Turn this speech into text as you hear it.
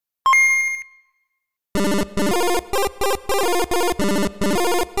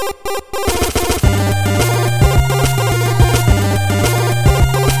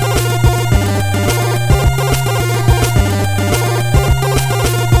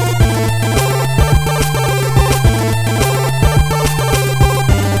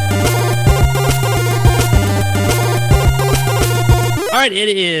right,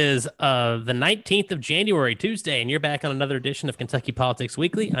 it is the 19th of January, Tuesday, and you're back on another edition of Kentucky Politics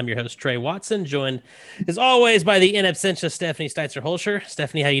Weekly. I'm your host, Trey Watson, joined as always by the in absentia Stephanie Steitzer-Holscher.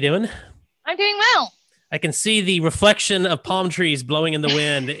 Stephanie, how you doing? I'm doing well. I can see the reflection of palm trees blowing in the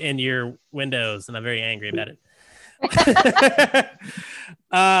wind in your windows, and I'm very angry about it.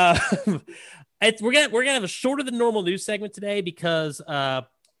 uh, we're gonna have a shorter than normal news segment today because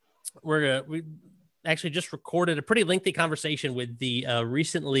we actually just recorded a pretty lengthy conversation with the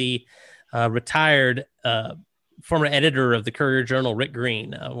recently retired former editor of the Courier-Journal, Rick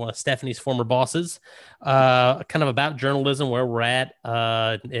Green, one of Stephanie's former bosses, kind of about journalism, where we're at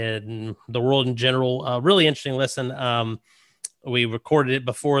in the world in general. Really interesting listen. We recorded it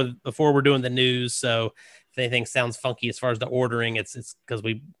before we're doing the news, so if anything sounds funky as far as the ordering, it's because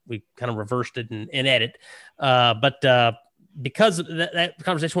we kind of reversed it in edit. But because that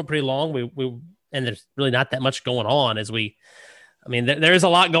conversation went pretty long, we and there's really not that much going on there is a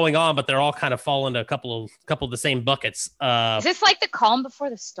lot going on, but they're all kind of fall into a couple of the same buckets. Is this like the calm before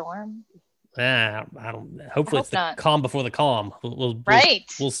the storm? I don't. Hopefully, it's the calm before the calm.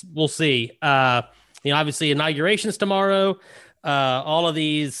 We'll see. Obviously, inaugurations tomorrow. All of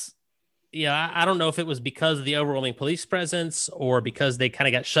these. Yeah, I don't know if it was because of the overwhelming police presence or because they kind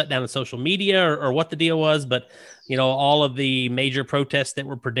of got shut down on social media or what the deal was. But all of the major protests that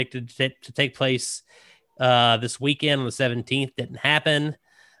were predicted to take place this weekend on the 17th didn't happen.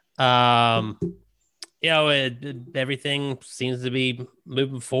 Everything seems to be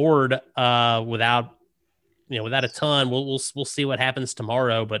moving forward without a ton. We'll see what happens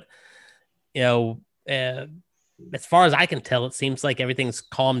tomorrow, but as far as I can tell, it seems like everything's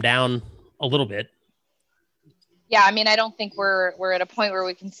calmed down a little bit. Yeah, I don't think we're at a point where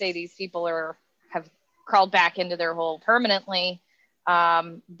we can say these people have crawled back into their hole permanently.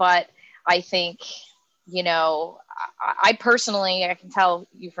 But I think I personally, I can tell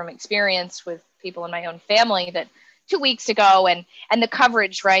you from experience with people in my own family that 2 weeks ago and the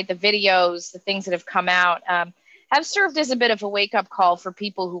coverage, right, the videos, the things that have come out have served as a bit of a wake-up call for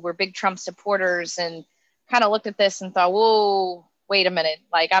people who were big Trump supporters and kind of looked at this and thought, whoa, wait a minute,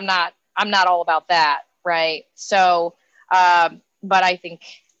 like I'm not all about that, right? So, but I think,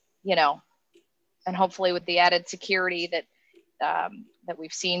 and hopefully with the added security that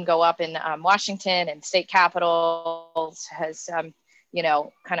we've seen go up in Washington and state capitals has, kind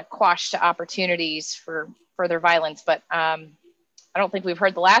of quashed opportunities for further violence. But I don't think we've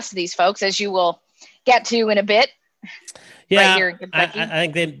heard the last of these folks, as you will get to in a bit. Yeah, right here in Kentucky. I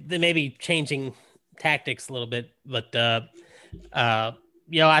think they may be changing tactics a little bit, but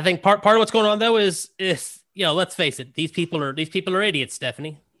I think part of what's going on though is let's face it, these people are idiots,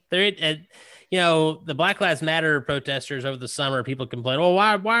 Stephanie. They're the Black Lives Matter protesters over the summer, people complain, well,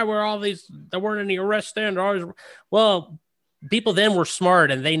 why were all these, there weren't any arrests there? Well, people then were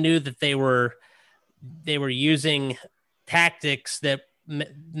smart and they knew that they were using tactics that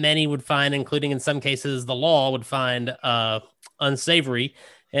many would find, including in some cases the law would find unsavory.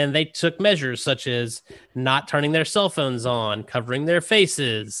 And they took measures such as not turning their cell phones on, covering their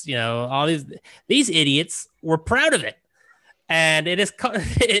faces. All these idiots were proud of it. And it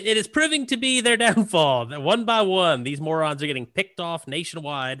is proving to be their downfall. That one by one, these morons are getting picked off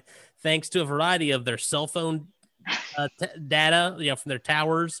nationwide thanks to a variety of their cell phone data, from their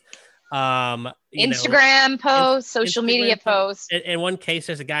towers. Instagram posts, social media posts. In one case,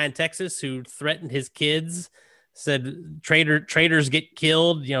 there's a guy in Texas who threatened his kids, said traitors get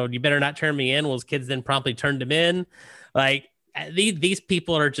killed. You better not turn me in. Well, his kids then promptly turned him in. Like these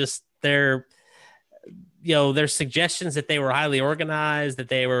people are just their suggestions that they were highly organized, that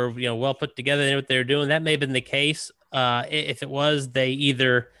they were well put together, they knew what they were doing. That may have been the case. If it was, they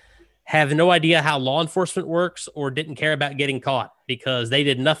either have no idea how law enforcement works or didn't care about getting caught because they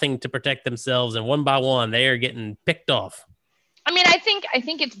did nothing to protect themselves, and one by one they are getting picked off. I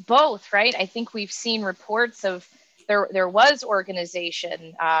think it's both, right? I think we've seen reports of there was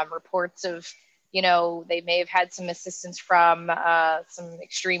organization, reports of, they may have had some assistance from some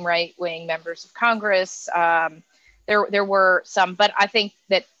extreme right-wing members of Congress. There were some, but I think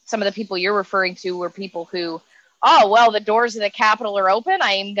that some of the people you're referring to were people who, oh, well, the doors of the Capitol are open.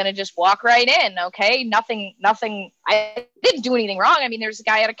 I am going to just walk right in. Okay. Nothing. I didn't do anything wrong. There's a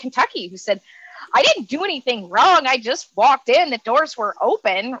guy out of Kentucky who said, I didn't do anything wrong. I just walked in. The doors were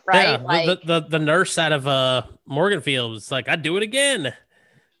open, right? Yeah, the nurse out of Morganfield was like, I'd do it again.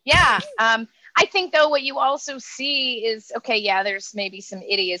 Yeah. I think, though, what you also see is, okay, yeah, there's maybe some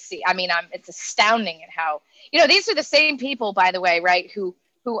idiocy. It's astounding at how, these are the same people, by the way, right, who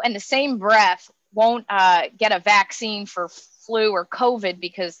in the same breath won't get a vaccine for flu or COVID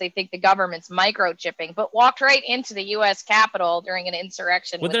because they think the government's microchipping, but walked right into the U.S. Capitol during an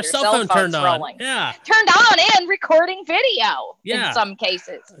insurrection with their cell phone turned rolling. Yeah. Turned on and recording video in some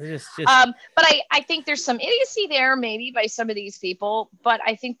cases. But I think there's some idiocy there maybe by some of these people, but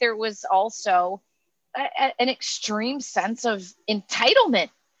I think there was also an extreme sense of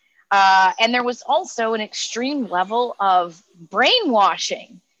entitlement. And there was also an extreme level of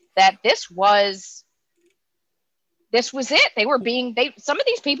brainwashing that this was it. Some of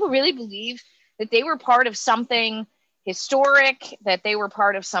these people really believe that they were part of something historic, that they were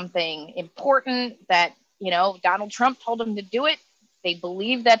part of something important, that, Donald Trump told them to do it. They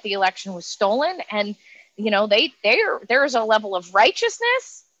believe that the election was stolen. And, there's a level of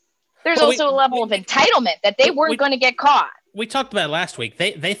righteousness. There's also a level of entitlement that they weren't going to get caught. We talked about it last week.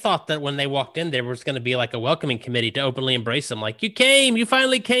 They thought that when they walked in, there was going to be like a welcoming committee to openly embrace them. Like, you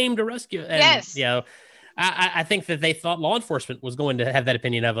finally came to rescue. And, yes. I think that they thought law enforcement was going to have that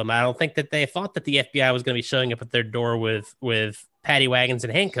opinion of them. I don't think that they thought that the FBI was going to be showing up at their door with paddy wagons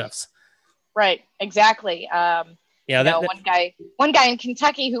and handcuffs. Right. Exactly. One guy in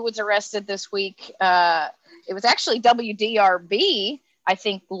Kentucky who was arrested this week. It was actually WDRB, I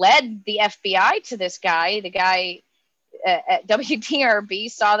think, led the FBI to this guy. The guy at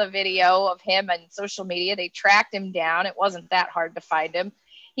WDRB saw the video of him on social media. They tracked him down. It wasn't that hard to find him.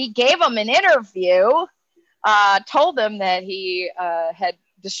 He gave him an interview, told them that he had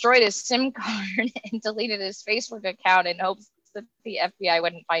destroyed his SIM card and deleted his Facebook account in hopes that the FBI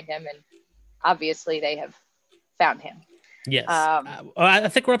wouldn't find him. And obviously they have found him. Yes. I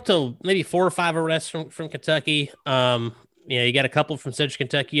think we're up to maybe 4 or 5 arrests from Kentucky. You got a couple from Central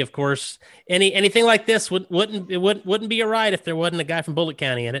Kentucky, of course. Anything like this wouldn't be a ride if there wasn't a guy from Bullitt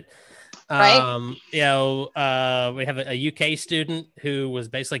County in it. Right. We have a UK student who was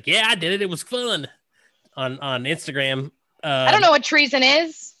basically like, yeah, I did it. It was fun on Instagram. I don't know what treason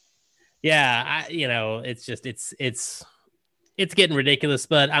is. Yeah. It's getting ridiculous,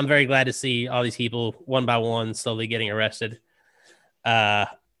 but I'm very glad to see all these people one by one slowly getting arrested. If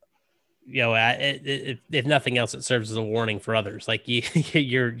nothing else, it serves as a warning for others. Like you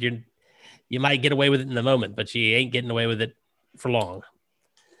might get away with it in the moment, but you ain't getting away with it for long.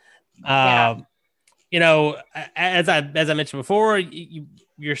 Yeah. As I mentioned before,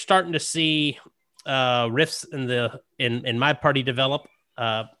 you're starting to see rifts in my party develop.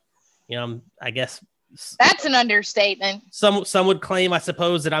 I guess that's an understatement. Some would claim, I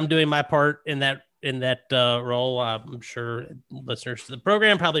suppose, that I'm doing my part in that role. I'm sure listeners to the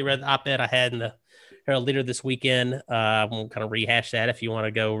program probably read the op-ed I had in the Herald Leader this weekend. I won't kind of rehash that. If you want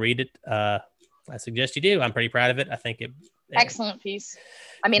to go read it, I suggest you do. I'm pretty proud of it. I think it excellent piece.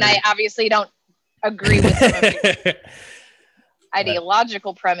 I mean, I obviously don't agree with some of your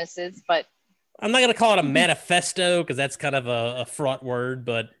ideological premises, but I'm not going to call it a manifesto because that's kind of a fraught word,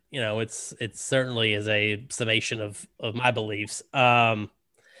 but it certainly is a summation of my beliefs.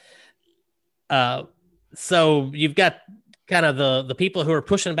 So you've got kind of the people who are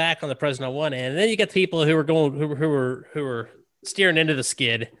pushing back on the president on one end, and then you get the people who are steering into the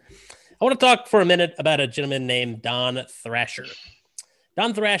skid. I want to talk for a minute about a gentleman named Don Thrasher.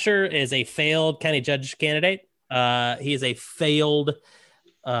 Don Thrasher is a failed county judge candidate. He is a failed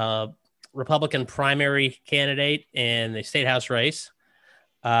Republican primary candidate in the state house race.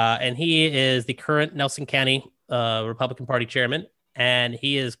 And he is the current Nelson County Republican Party chairman. And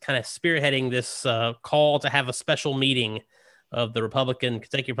he is kind of spearheading this call to have a special meeting of the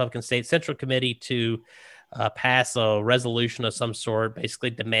Kentucky Republican State Central Committee to pass a resolution of some sort, basically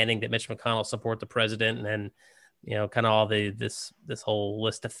demanding that Mitch McConnell support the president, and kind of all this whole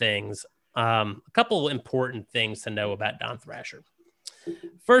list of things. A couple important things to know about Don Thrasher.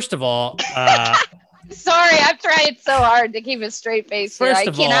 First of all, sorry, I've tried so hard to keep a straight face here. I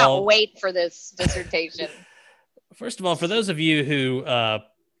cannot wait for this dissertation. First of all, for those of you who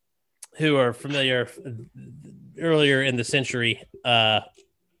are familiar, earlier in the century,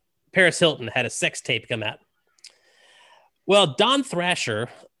 Paris Hilton had a sex tape come out. Well, Don Thrasher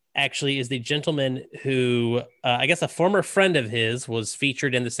actually is the gentleman who, I guess a former friend of his was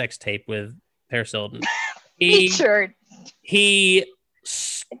featured in the sex tape with Paris Hilton. Featured.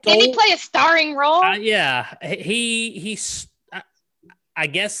 Did he play a starring role? Yeah. I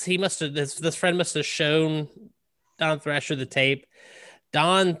guess he must have, this friend must have shown Don Thrasher the tape.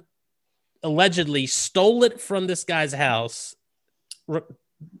 Don allegedly stole it from this guy's house,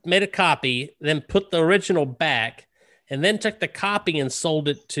 made a copy, then put the original back, and then took the copy and sold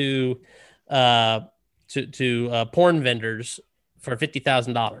it to porn vendors for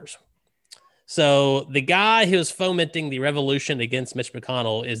 $50,000. So the guy who is fomenting the revolution against Mitch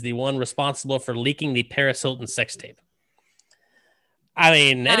McConnell is the one responsible for leaking the Paris Hilton sex tape. I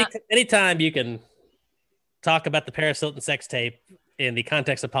mean, anytime you can talk about the Paris Hilton sex tape in the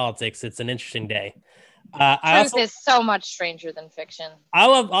context of politics, it's an interesting day. Truth is so much stranger than fiction. I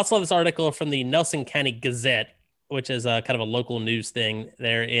also love this article from the Nelson County Gazette, which is kind of a local news thing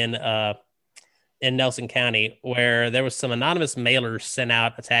there in Nelson County, where there was some anonymous mailers sent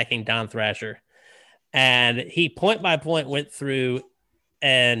out attacking Don Thrasher. And he point by point went through,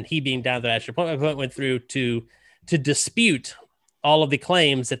 and he being Don Thrasher, point by point went through to dispute all of the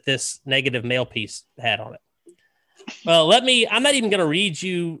claims that this negative mail piece had on it. Well, I'm not even going to read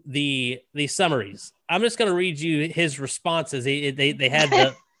you the summaries. I'm just going to read you his responses. They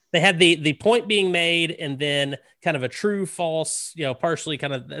had the point being made, and then kind of a true, false, partially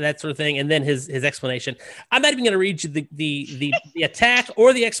kind of that sort of thing, and then his explanation. I'm not even going to read you the attack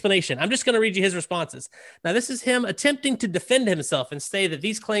or the explanation. I'm just going to read you his responses. Now, this is him attempting to defend himself and say that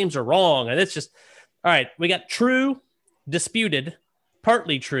these claims are wrong, and it's just all right. We got true, disputed,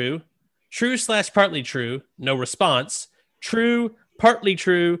 partly true, true/partly true, no response, true, partly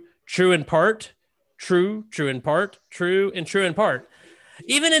true, true in part, true in part, true in part.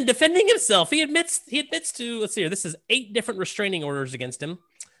 Even in defending himself, he admits to, let's see here, this is 8 different restraining orders against him.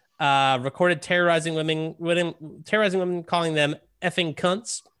 Recorded terrorizing women, calling them effing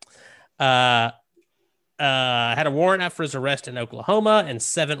cunts. Had a warrant out for his arrest in Oklahoma and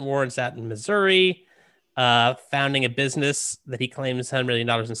 7 warrants out in Missouri. Founding a business that he claims $100 million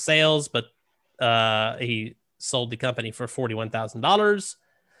in sales, but he sold the company for $41,000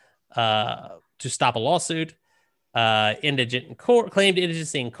 to stop a lawsuit. Indigent in court, claimed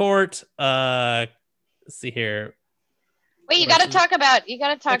indigency in court. Let's see here. Wait, you got to talk been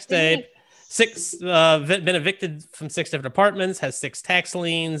evicted from 6 different apartments, has 6 tax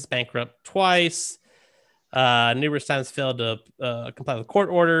liens, bankrupt twice, numerous times failed to comply with court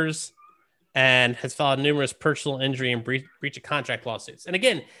orders, and has filed numerous personal injury and breach of contract lawsuits. And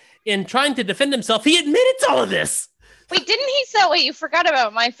again, in trying to defend himself, he admitted to all of this. Wait, didn't he sell? Wait, you forgot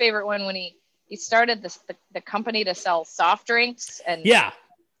about my favorite one when he started the company to sell soft drinks and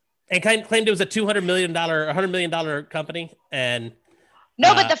claimed it was a $100 million company. And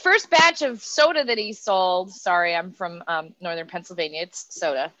but the first batch of soda that he sold, sorry, I'm from northern Pennsylvania, it's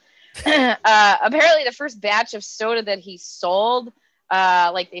soda. Apparently the first batch of soda that he sold,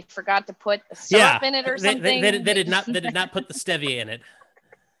 they forgot to put a syrup in it or something. They did not put the stevia in it.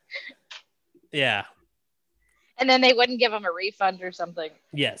 Yeah. And then they wouldn't give him a refund or something.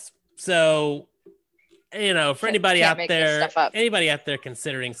 Yes. So, for anybody out there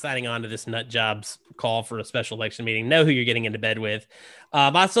considering signing on to this nut job's call for a special election meeting, know who you're getting into bed with. I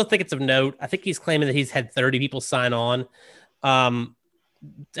also think it's of note. I think he's claiming that he's had 30 people sign on. I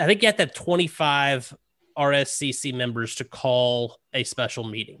think you have to have 25 RSCC members to call a special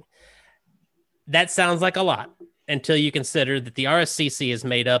meeting. That sounds like a lot until you consider that the RSCC is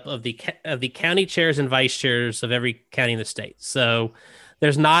made up of the county chairs and vice chairs of every county in the state. So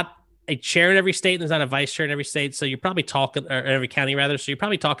there's not a chair in every state, and there's not a vice chair in every state. So you're probably talking, or every county rather. So you're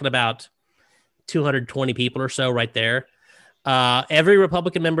probably talking about 220 people or so right there. Every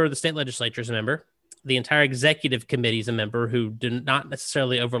Republican member of the state legislature is a member. The entire executive committee is a member who do not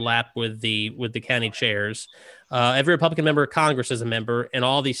necessarily overlap with the county chairs. Every Republican member of Congress is a member, and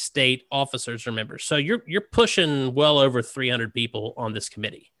all these state officers are members. So you're pushing well over 300 people on this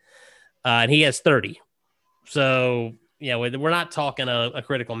committee, and he has 30. So we're not talking a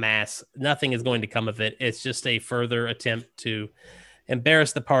critical mass. Nothing is going to come of it. It's just a further attempt to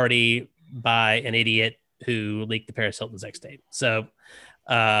embarrass the party by an idiot who leaked the Paris Hilton sex tape. So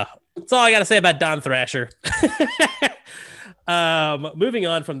that's all I got to say about Don Thrasher. Moving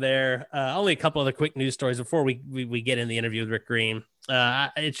on from there, only a couple other quick news stories before we get in the interview with Rick Green.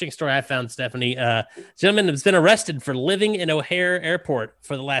 Interesting story I found, Stephanie. Gentleman has been arrested for living in O'Hare Airport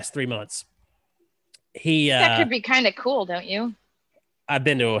for the last 3 months. That could be kind of cool, don't you? I've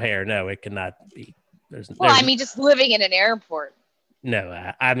been to O'Hare. No, it cannot be. Just living in an airport.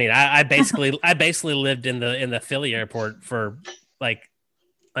 No, I basically lived in the Philly airport for like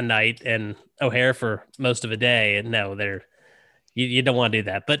a night and O'Hare for most of a day. And no, you don't want to do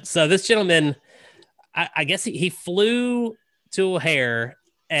that. But so this gentleman, I guess he flew to O'Hare,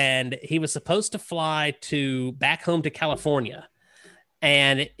 and he was supposed to fly back home to California.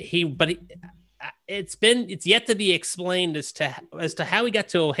 And it's yet to be explained as to how he got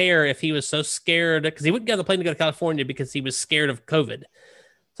to O'Hare, if he was so scared, because he wouldn't get on the plane to go to California because he was scared of COVID.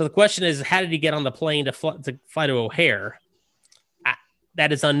 So the question is, how did he get on the plane to fly to O'Hare?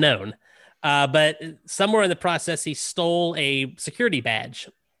 That is unknown. But somewhere in the process, he stole a security badge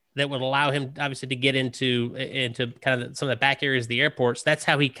that would allow him obviously to get into kind of some of the back areas of the airports. That's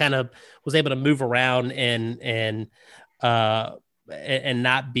how he kind of was able to move around and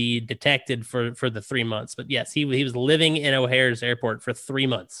not be detected for the 3 months. But yes, he was living in O'Hare's airport for 3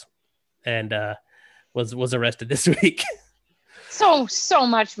 months and was arrested this week. So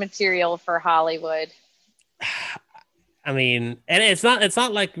much material for Hollywood. I mean, and it's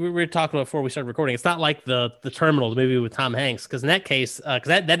not like we were talking about before we started recording. It's not like the Terminal, the movie with Tom Hanks, because in that case, because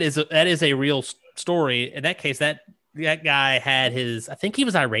that is a real story. In that case, that guy had I think he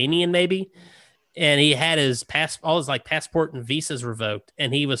was Iranian maybe, and he had all his like passport and visas revoked,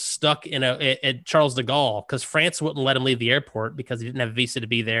 and he was stuck at Charles de Gaulle because France wouldn't let him leave the airport because he didn't have a visa to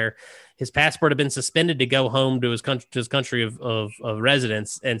be there. His passport had been suspended to go home to his country of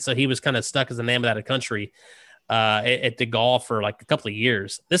residence, and so he was kind of stuck as a man without a country. At de Gaulle for like a couple of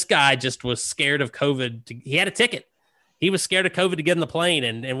years. This guy just was scared of COVID. He had a ticket. He was scared of COVID to get in the plane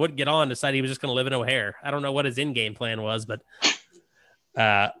and wouldn't get on, decided he was just going to live in O'Hare. I don't know what his in-game plan was, but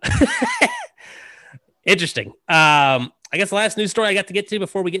interesting. I guess the last news story I got to get to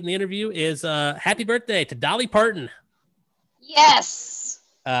before we get in the interview is happy birthday to Dolly Parton. Yes.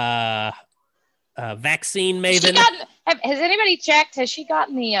 Vaccine maven. Has anybody checked? Has she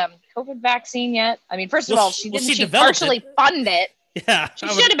gotten the COVID vaccine yet? I mean, first of all, she partially fund it. Yeah. She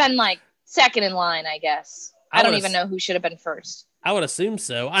should have been like second in line, I guess. I don't even know who should have been first. I would assume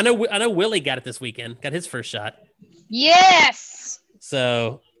so. I know Willie got it this weekend, got his first shot. Yes.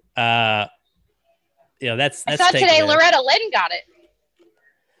 So, that's I saw today Loretta Lynn got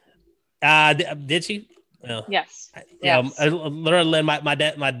it. Did she? Well, yes. Loretta Lynn, my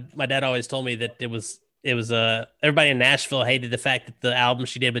dad always told me that it was everybody in Nashville hated the fact that the album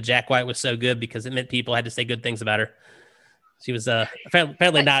she did with Jack White was so good because it meant people had to say good things about her. She was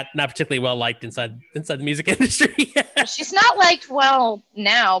apparently not particularly well liked inside the music industry. She's not liked well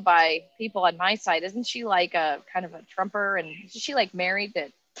now by people on my side. Isn't she like a kind of a Trumper? And is she like married to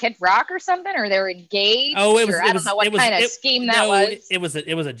Kid Rock or something? Or they're engaged? Oh, I don't know what kind of scheme that was. It was a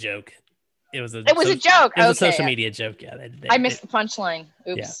joke. It was a joke. It was a social media joke. Yeah, I missed the punchline.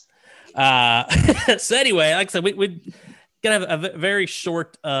 Oops. Yeah. So anyway, like I said, we're gonna have a very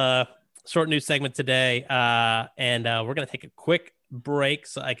short news segment today, and we're gonna take a quick break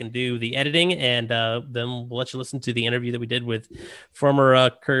so I can do the editing, and then we'll let you listen to the interview that we did with former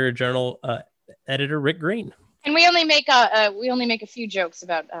Courier Journal editor Rick Green. And we only make a few jokes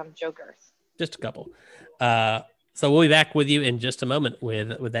about Joe Girth. Just a couple. So we'll be back with you in just a moment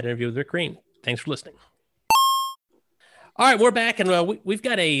with that interview with Rick Green. Thanks for listening. All right, we're back, and we've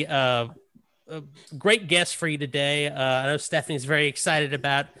got a great guest for you today. I know Stephanie's very excited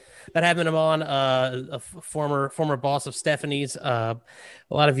about having him on, a former boss of Stephanie's. A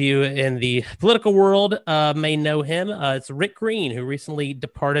lot of you in the political world may know him. It's Rick Green, who recently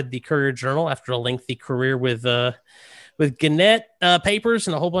departed the Courier Journal after a lengthy career with Gannett Papers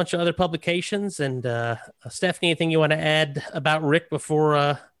and a whole bunch of other publications. And Stephanie, anything you want to add about Rick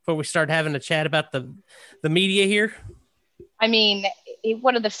before we start having a chat about the media here? I mean,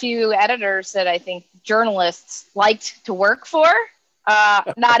 one of the few editors that I think journalists liked to work for.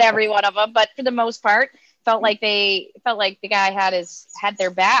 Not every one of them, but for the most part, felt like the guy had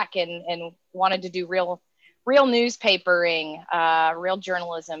their back and wanted to do real newspapering, real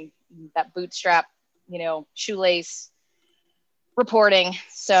journalism, that bootstrap, shoelace reporting.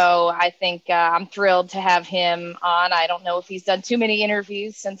 So I think I'm thrilled to have him on. I don't know if he's done too many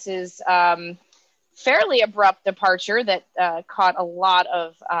interviews since his fairly abrupt departure that caught a lot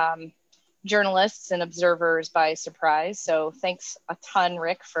of journalists and observers by surprise. So thanks a ton,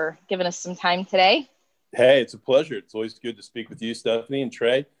 Rick, for giving us some time today. Hey, it's a pleasure. It's always good to speak with you, Stephanie and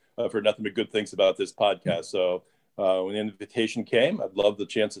Trey. I've heard nothing but good things about this podcast. So when the invitation came, I'd love the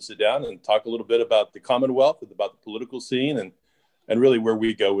chance to sit down and talk a little bit about the Commonwealth, about the political scene, and really where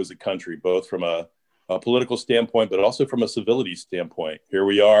we go as a country, both from a political standpoint, but also from a civility standpoint. Here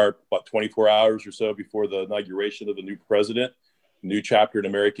we are about 24 hours or so before the inauguration of the new president, new chapter in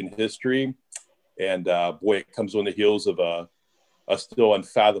American history. And boy, it comes on the heels of a still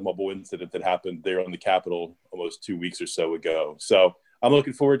unfathomable incident that happened there on the Capitol almost 2 weeks or so ago. So I'm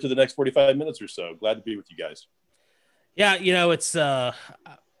looking forward to the next 45 minutes or so. Glad to be with you guys. Yeah, it's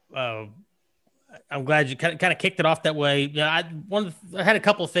I'm glad you kind of kicked it off that way. I had a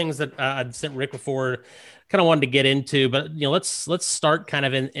couple of things that I'd sent Rick before, kind of wanted to get into, but let's start kind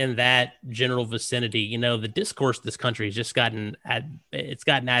of in that general vicinity. The discourse of this country has just gotten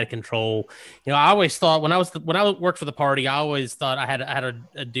out of control. I always thought when I worked for the party, I always thought I had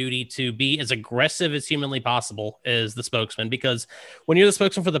a duty to be as aggressive as humanly possible as the spokesman, because when you're the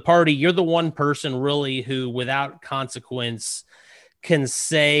spokesman for the party, you're the one person really who, without consequence, can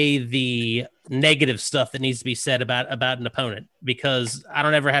say the negative stuff that needs to be said about an opponent, because I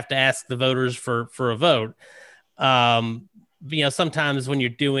don't ever have to ask the voters for a vote. Sometimes when you're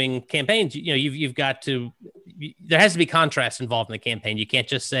doing campaigns, you've got to, there has to be contrast involved in the campaign. You can't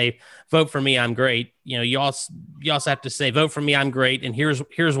just say, vote for me, I'm great. You also have to say, vote for me, I'm great, and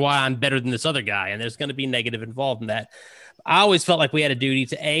here's why I'm better than this other guy. And there's going to be negative involved in that. I always felt like we had a duty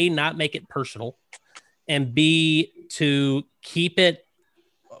to A, not make it personal, and B, to keep it,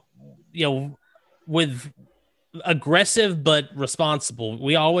 with aggressive but responsible.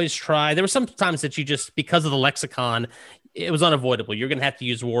 We always try. There were some times that you just, because of the lexicon, it was unavoidable. You're going to have to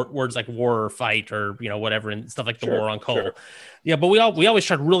use words like war or fight or, whatever, and stuff like the war on coal. Sure. Yeah. But we always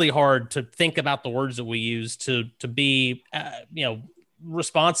tried really hard to think about the words that we use to be,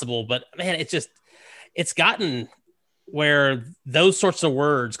 responsible. But man, it's gotten where those sorts of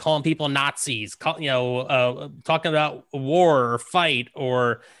words, calling people Nazis, talking about war or fight,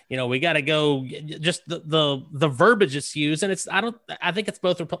 or, we got to go, just the verbiage is used. And I think it's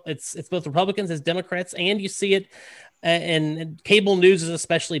both Republicans as Democrats, and you see it, and cable news is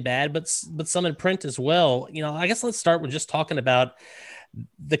especially bad, but some in print as well. I guess let's start with just talking about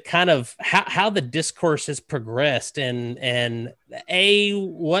the kind of how the discourse has progressed, and A,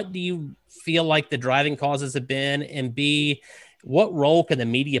 what do you feel like the driving causes have been, and B, what role can the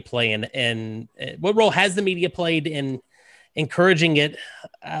media play and what role has the media played in encouraging it,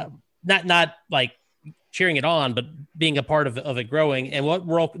 not like cheering it on, but being a part of it growing, and what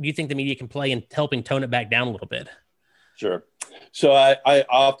role do you think the media can play in helping tone it back down a little bit? Sure. So I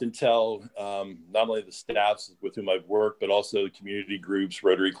often tell not only the staffs with whom I've worked, but also community groups,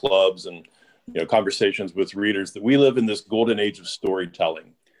 Rotary clubs, and conversations with readers, that we live in this golden age of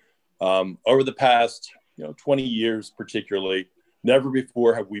storytelling. Over the past 20 years particularly, never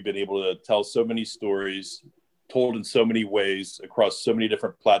before have we been able to tell so many stories told in so many ways across so many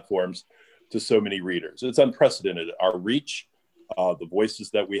different platforms to so many readers. It's unprecedented. Our reach, the voices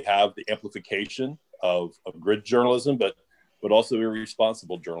that we have, the amplification of grid journalism, but also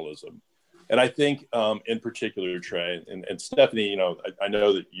irresponsible journalism. And I think in particular, Trey and Stephanie, I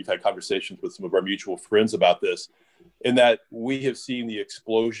know that you've had conversations with some of our mutual friends about this, in that we have seen the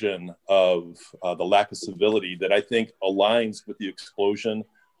explosion of the lack of civility that I think aligns with the explosion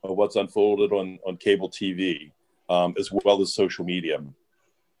of what's unfolded on cable TV, as well as social media.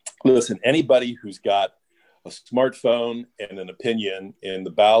 Listen, anybody who's got a smartphone and an opinion in the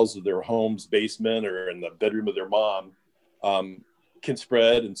bowels of their home's basement or in the bedroom of their mom can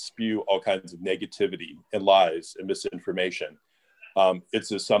spread and spew all kinds of negativity and lies and misinformation. It's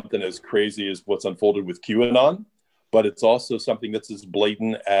just something as crazy as what's unfolded with QAnon, but it's also something that's as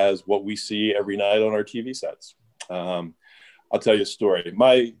blatant as what we see every night on our TV sets. I'll tell you a story.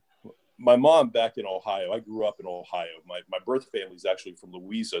 My mom back in Ohio, I grew up in Ohio. My birth family is actually from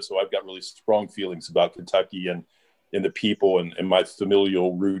Louisa, so I've got really strong feelings about Kentucky and the people and my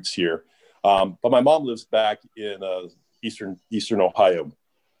familial roots here. But my mom lives back in Eastern Ohio.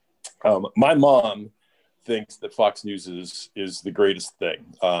 My mom thinks that Fox News is the greatest thing.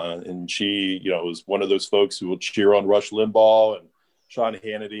 And she, is one of those folks who will cheer on Rush Limbaugh and Sean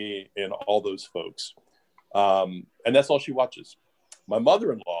Hannity and all those folks. And that's all she watches. My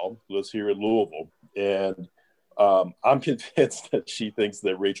mother-in-law lives here in Louisville, and I'm convinced that she thinks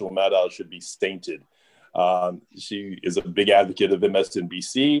that Rachel Maddow should be sainted. She is a big advocate of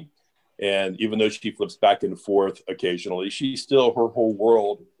MSNBC, and even though she flips back and forth occasionally, her whole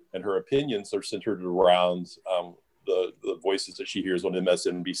world and her opinions are centered around the voices that she hears on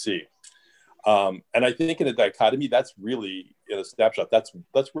MSNBC. And I think in a dichotomy, that's really, in a snapshot, that's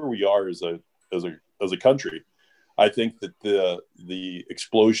where we are as a country. I think that the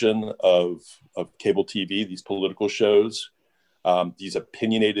explosion of cable TV, these political shows, these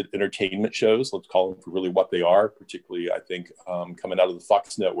opinionated entertainment shows, let's call them for really what they are, particularly I think coming out of the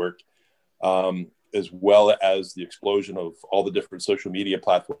Fox network, as well as the explosion of all the different social media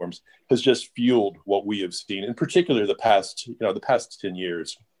platforms, has just fueled what we have seen, in particular the past 10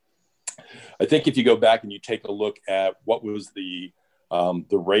 years. I think if you go back and you take a look at what was the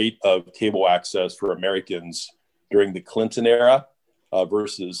rate of cable access for Americans during the Clinton era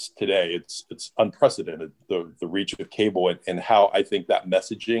versus today, it's unprecedented, the reach of cable and how I think that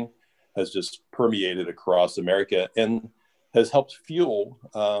messaging has just permeated across America and has helped fuel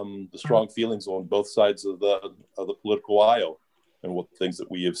the strong feelings on both sides of the political aisle and what things that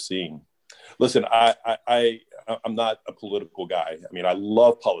we have seen. Listen, I'm not a political guy. I mean, I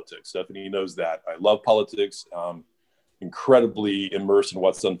love politics. Stephanie knows that. I love politics. Incredibly immersed in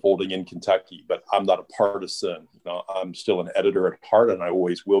what's unfolding in Kentucky, but I'm not a partisan. I'm still an editor at heart, and I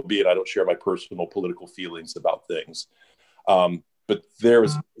always will be, and I don't share my personal political feelings about things. But but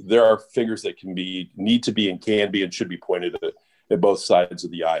there are fingers that need to be and can be and should be pointed at both sides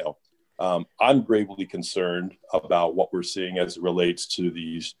of the aisle. I'm gravely concerned about what we're seeing as it relates to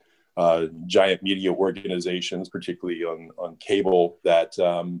these giant media organizations, particularly on cable, that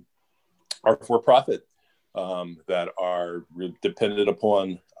are for profit, that are dependent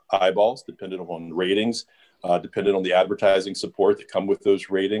upon eyeballs, dependent upon ratings, dependent on the advertising support that come with those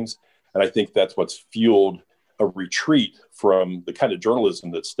ratings. And I think that's what's fueled a retreat from the kind of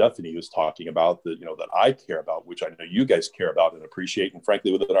journalism that Stephanie was talking about, that I care about, which I know you guys care about and appreciate, and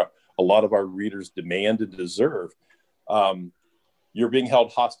frankly, that a lot of our readers demand and deserve. You're being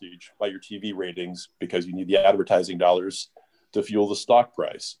held hostage by your TV ratings because you need the advertising dollars to fuel the stock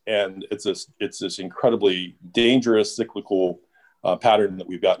price, and it's this incredibly dangerous cyclical pattern that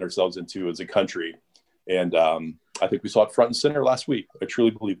we've gotten ourselves into as a country. And I think we saw it front and center last week. I truly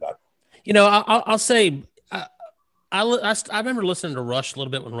believe that. I'll say. I remember listening to Rush a little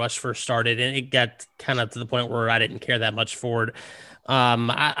bit when Rush first started, and it got kind of to the point where I didn't care that much for it.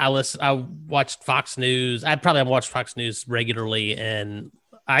 I watched Fox News. I probably have watched Fox News regularly, and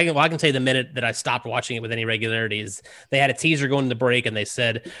I can tell you the minute that I stopped watching it with any regularity is they had a teaser going to break, and they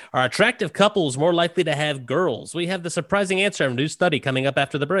said, "Are attractive couples more likely to have girls? We have the surprising answer of a new study coming up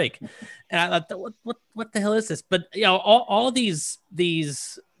after the break." And I thought, what the hell is this? But all these.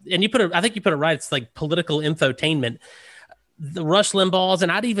 And I think you put it right. It's like political infotainment. The Rush Limbaughs,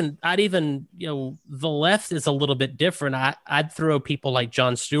 and I'd even the left is a little bit different. I'd throw people like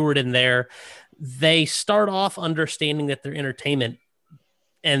Jon Stewart in there. They start off understanding that they're entertainment,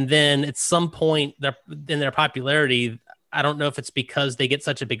 and then at some point in their popularity, I don't know if it's because they get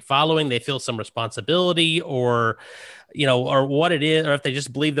such a big following, they feel some responsibility, or what it is, or if they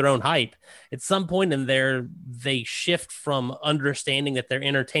just believe their own hype. At some point in there, they shift from understanding that they're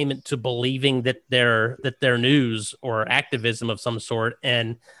entertainment to believing that they're news or activism of some sort.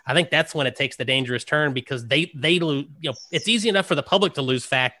 And I think that's when it takes the dangerous turn, because they lose. It's easy enough for the public to lose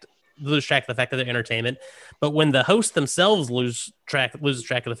track of the fact that they're entertainment, but when the hosts themselves lose track of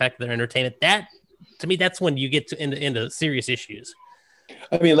the fact that they're entertainment, that, to me, that's when you get into serious issues.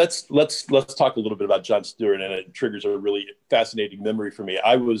 I mean, let's talk a little bit about Jon Stewart, and it triggers a really fascinating memory for me.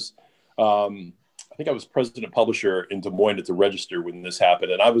 I think I was president publisher in Des Moines at the Register when this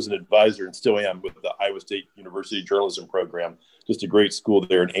happened, and I was an advisor, and still am, with the Iowa State University journalism program, just a great school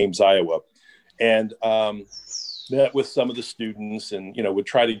there in Ames, Iowa, and met with some of the students, and would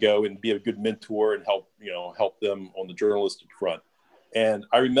try to go and be a good mentor and help them on the journalistic front. And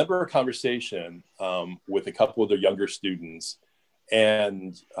I remember a conversation with a couple of their younger students,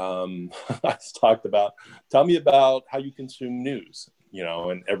 and I talked about, tell me about how you consume news,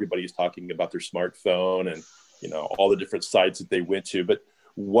 and everybody's talking about their smartphone and, all the different sites that they went to. But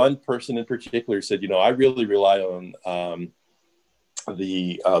one person in particular said, I really rely on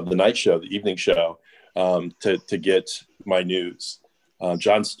the night show, the evening show, to get my news.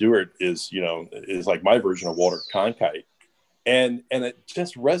 Jon Stewart is like my version of Walter Cronkite. And it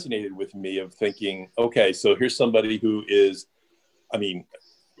just resonated with me of thinking, okay, so here's somebody who is,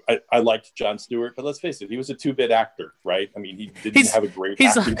 I liked Jon Stewart, but let's face it, he was a two-bit actor, right? I mean, he didn't have a great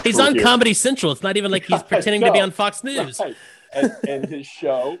He's on Comedy Central. It's not even like he's pretending to be on Fox News. Right. And his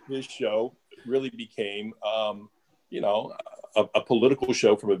show really became, a political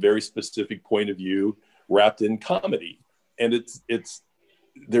show from a very specific point of view, wrapped in comedy. And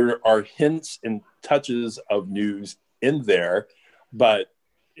there are hints and touches of news in there, but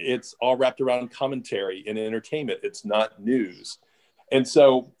it's all wrapped around commentary and entertainment. It's not news. And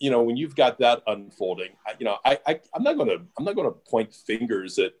so, when you've got that unfolding, I'm not going to point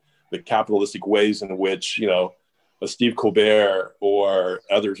fingers at the capitalistic ways in which, a Steve Colbert or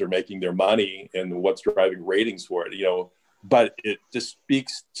others are making their money and what's driving ratings for it, but it just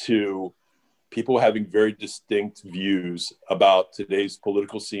speaks to people having very distinct views about today's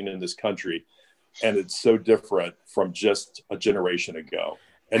political scene in this country. And it's so different from just a generation ago.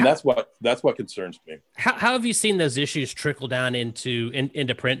 And that's what concerns me. How have you seen those issues trickle down into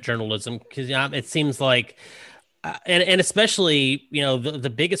print journalism? Because it seems like, and especially,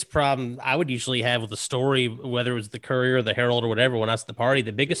 the biggest problem I would usually have with a story, whether it was the Courier or the Herald or whatever, when I was at the party,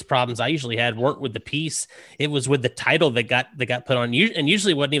 the biggest problems I usually had weren't with the piece. It was with the title that got put on. And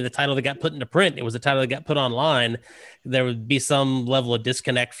usually it wasn't even the title that got put into print. It was the title that got put online. There would be some level of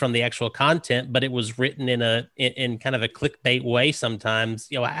disconnect from the actual content, but it was written in kind of a clickbait way sometimes.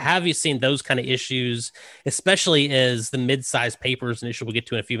 Have you seen those kind of issues, especially as the mid-sized papers, an issue we'll get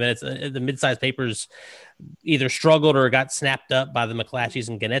to in a few minutes, the mid-sized papers either struggled or got snapped up by the McClatchys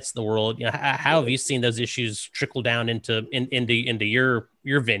and Gannett's of the world? How have you seen those issues trickle down into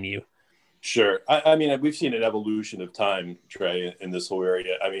your venue? Sure. I mean, we've seen an evolution of time, Trey, in this whole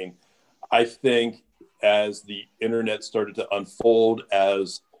area. I mean, I think as the internet started to unfold,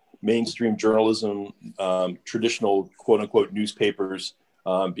 as mainstream journalism, traditional quote unquote newspapers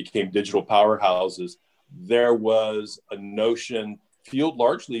became digital powerhouses, there was a notion fueled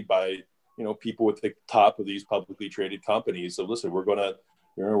largely by, people at the top of these publicly traded companies. So listen, we're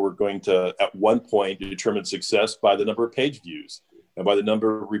going to at one point determine success by the number of page views and by the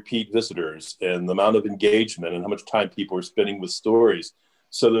number of repeat visitors and the amount of engagement and how much time people are spending with stories.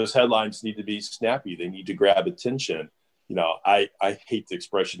 So those headlines need to be snappy. They need to grab attention. I hate the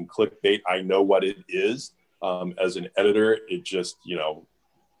expression clickbait. I know what it is. As an editor, it just,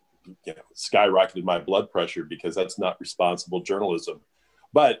 skyrocketed my blood pressure because that's not responsible journalism.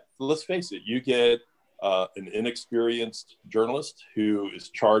 But let's face it, you get an inexperienced journalist who is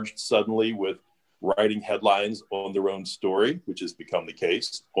charged suddenly with writing headlines on their own story, which has become the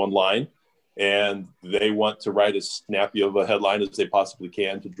case online. And they want to write as snappy of a headline as they possibly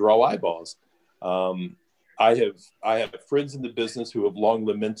can to draw eyeballs. I have friends in the business who have long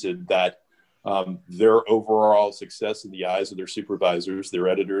lamented that their overall success in the eyes of their supervisors, their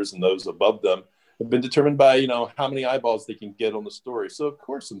editors, and those above them have been determined by, how many eyeballs they can get on the story. So of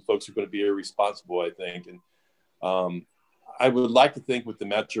course, some folks are going to be irresponsible, I think. And I would like to think with the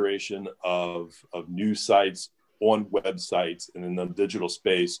maturation of news sites on websites and in the digital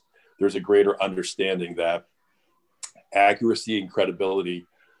space, there's a greater understanding that accuracy and credibility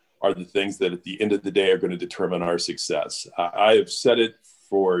are the things that at the end of the day are going to determine our success. I have said it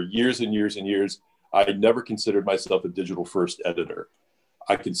for years and years and years. I never considered myself a digital first editor.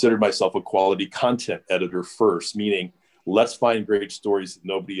 I considered myself a quality content editor first, meaning let's find great stories that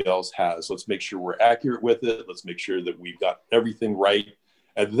nobody else has. Let's make sure we're accurate with it. Let's make sure that we've got everything right.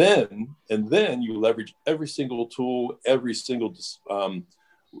 And then you leverage every single tool, every single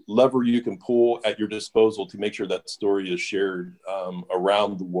lever you can pull at your disposal to make sure that story is shared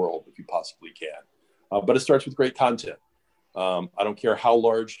around the world if you possibly can. But it starts with great content. I don't care how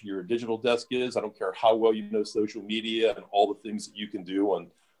large your digital desk is. I don't care how well you know social media and all the things that you can do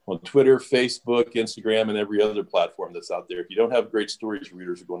on Twitter, Facebook, Instagram, and every other platform that's out there. If you don't have great stories,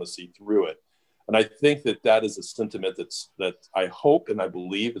 readers are going to see through it. And I think that is a sentiment that I hope and I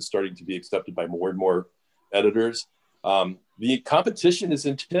believe is starting to be accepted by more and more editors. The competition is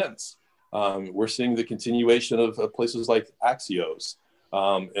intense. We're seeing the continuation of places like Axios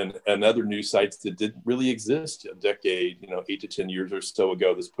and other news sites that didn't really exist a decade, 8 to 10 years or so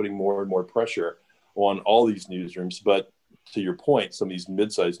ago, that's putting more and more pressure on all these newsrooms. But to your point, some of these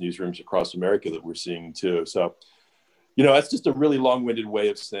mid-sized newsrooms across America that we're seeing too. So, that's just a really long-winded way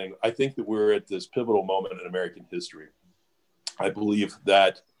of saying, I think that we're at this pivotal moment in American history. I believe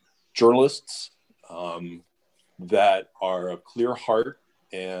that journalists that are of clear heart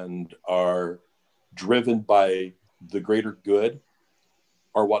and are driven by the greater good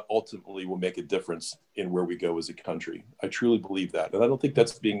are what ultimately will make a difference in where we go as a country. I truly believe that. And I don't think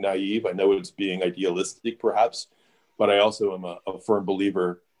that's being naive. I know it's being idealistic perhaps, but I also am a firm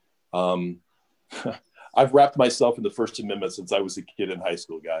believer. I've wrapped myself in the First Amendment since I was a kid in high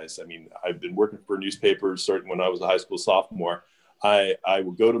school, guys. I mean, I've been working for newspapers starting when I was a high school sophomore. I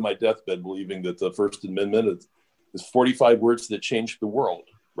will go to my deathbed believing that the First Amendment is 45 words that change the world,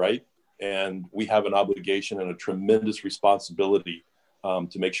 right? And we have an obligation and a tremendous responsibility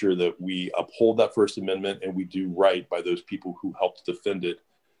to make sure that we uphold that First Amendment and we do right by those people who helped defend it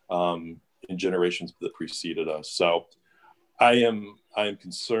in generations that preceded us. So I am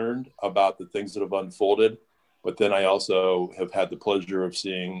concerned about the things that have unfolded, but then I also have had the pleasure of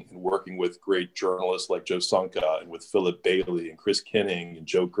seeing and working with great journalists like Joe Sonka and with Philip Bailey and Chris Kenning and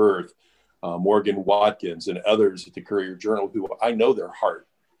Joe Girth, Morgan Watkins and others at the Courier-Journal who I know their heart.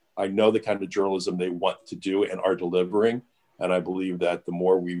 I know the kind of journalism they want to do and are delivering. And I believe that the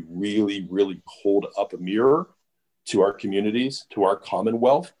more we really, really hold up a mirror to our communities, to our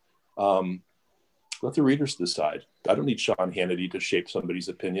Commonwealth, let the readers decide. I don't need Sean Hannity to shape somebody's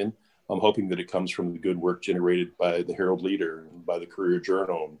opinion. I'm hoping that it comes from the good work generated by the Herald Leader and by the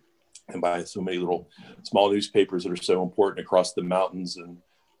Courier-Journal and by so many little small newspapers that are so important across the mountains and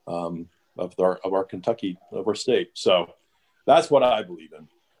of our Kentucky, of our state. So that's what I believe in.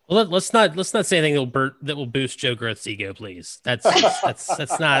 Well, let's not say anything that will boost Joe Girth's ego, please. That's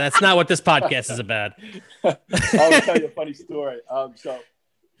not what this podcast is about. I'll tell you a funny story. So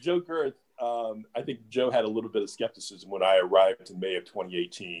Joe Girth, I think Joe had a little bit of skepticism when I arrived in May of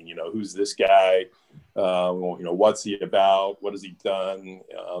 2018. Who's this guy? What's he about? What has he done?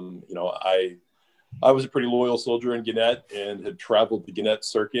 I was a pretty loyal soldier in Gannett and had traveled the Gannett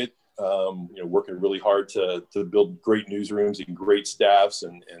circuit, working really hard to build great newsrooms and great staffs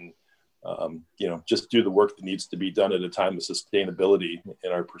and just do the work that needs to be done at a time of sustainability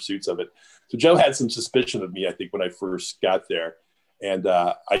in our pursuits of it. So Joe had some suspicion of me, I think, when I first got there. And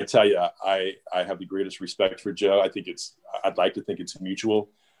I tell you, I have the greatest respect for Joe. I'd like to think it's mutual.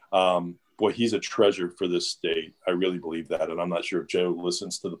 Boy, he's a treasure for this state. I really believe that. And I'm not sure if Joe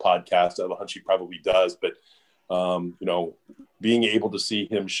listens to the podcast. I have a hunch he probably does. But, being able to see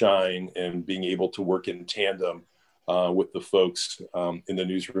him shine and being able to work in tandem with the folks in the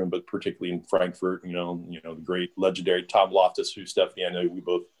newsroom, but particularly in Frankfurt, the great legendary Tom Loftus, who Stephanie, I know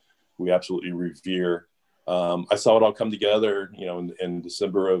we absolutely revere. I saw it all come together, in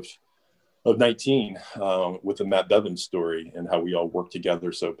December of 19 with the Matt Bevins story and how we all worked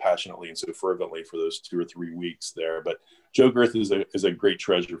together so passionately and so fervently for those 2 or 3 weeks there. But Joe Girth is a great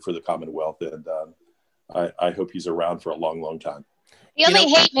treasure for the Commonwealth, and I hope he's around for a long, long time. The only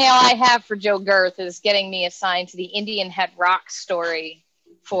hate mail I have for Joe Girth is getting me assigned to the Indian Head Rock story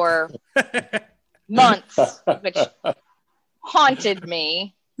for months, which haunted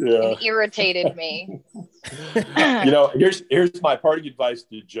me and irritated me. Here's my parting advice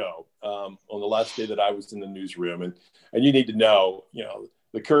to Joe on the last day that I was in the newsroom. And you need to know,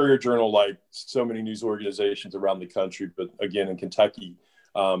 the Courier-Journal, like so many news organizations around the country, but again, in Kentucky,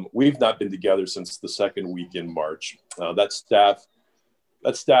 we've not been together since the second week in March. That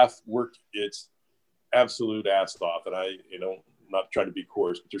staff worked its absolute ass off. And I'm not trying to be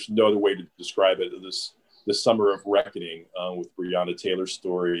coarse, but there's no other way to describe it. This summer of reckoning with Breonna Taylor's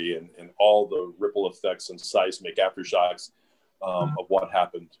story and all the ripple effects and seismic aftershocks of what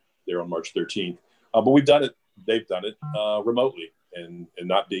happened there on March 13th. But we've done it. They've done it remotely and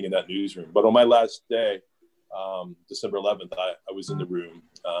not being in that newsroom. But on my last day, December 11th, I was in the room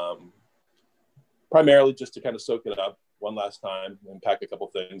primarily just to kind of soak it up one last time and pack a couple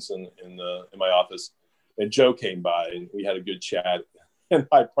things in my office. And Joe came by and we had a good chat. And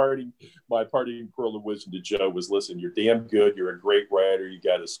my parting pearl of wisdom to Joe was, listen, you're damn good. You're a great writer. You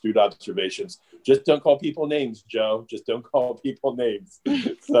got astute observations. Just don't call people names, Joe. Just don't call people names.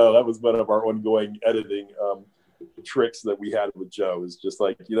 So that was one of our ongoing editing tricks that we had with Joe, is just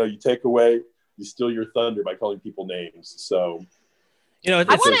like, you steal your thunder by calling people names. So,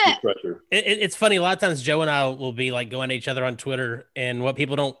 it's funny. A lot of times Joe and I will be like going at each other on Twitter. And what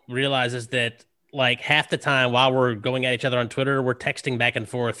people don't realize is that, like, half the time while we're going at each other on Twitter, we're texting back and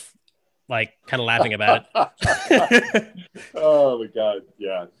forth, like, kind of laughing about it. Oh my God.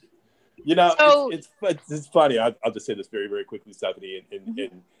 Yeah. It's funny. I'll just say this very, very quickly, Stephanie,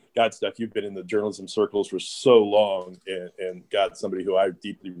 and God, Steph, you've been in the journalism circles for so long, and God, somebody who I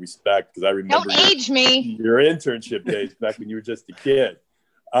deeply respect, because I remember your internship days back when you were just a kid.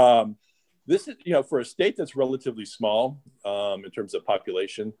 This is, for a state that's relatively small in terms of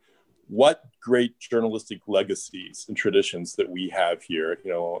population, what great journalistic legacies and traditions that we have here.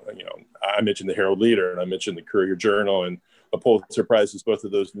 I mentioned the Herald Leader and I mentioned the Courier-Journal and a Pulitzer Prizes both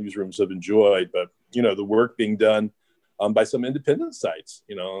of those newsrooms have enjoyed, but the work being done by some independent sites.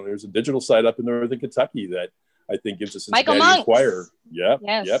 There's a digital site up in Northern Kentucky that I think gives the Cincinnati Enquirer.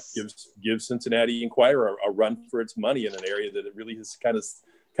 Gives Cincinnati Enquirer a run for its money in an area that it really is kind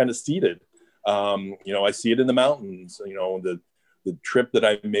of seeded. I see it in the mountains. The trip that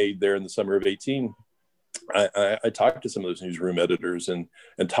I made there in the summer of 18, I talked to some of those newsroom editors and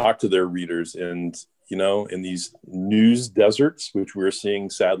talked to their readers. And, in these news deserts, which we're seeing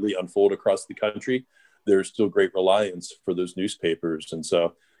sadly unfold across the country, there's still great reliance for those newspapers. And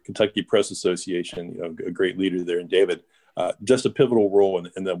so Kentucky Press Association, a great leader there in David, just a pivotal role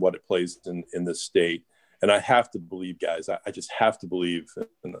in what it plays in this state. And I have to believe, guys, I just have to believe,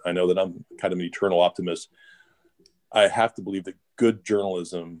 and I know that I'm kind of an eternal optimist, I have to believe that good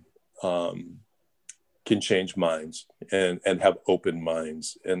journalism can change minds and have open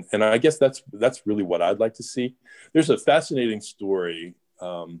minds. And I guess that's really what I'd like to see. There's a fascinating story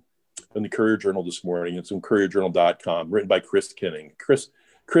in the Courier-Journal this morning. It's on courierjournal.com, written by Chris Kenning.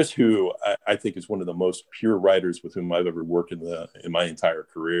 Chris, who I think is one of the most pure writers with whom I've ever worked in my entire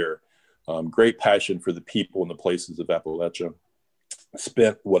career. Great passion for the people and the places of Appalachia.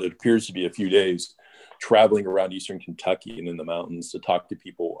 Spent what it appears to be a few days traveling around Eastern Kentucky and in the mountains to talk to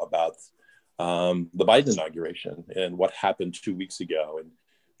people about the Biden inauguration and what happened 2 weeks ago. And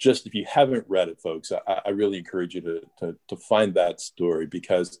just, if you haven't read it, folks, I really encourage you to find that story,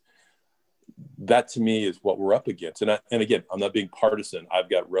 because that to me is what we're up against. And again, I'm not being partisan. I've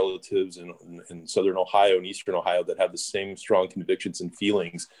got relatives in Southern Ohio and Eastern Ohio that have the same strong convictions and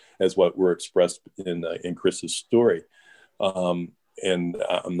feelings as what were expressed in Chris's story. And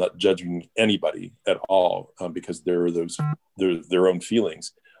I'm not judging anybody at all because there are their own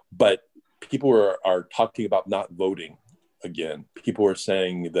feelings. But people are talking about not voting again. People are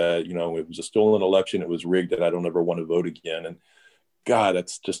saying that, it was a stolen election, it was rigged, and I don't ever want to vote again. And God,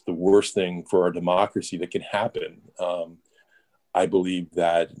 that's just the worst thing for our democracy that can happen. I believe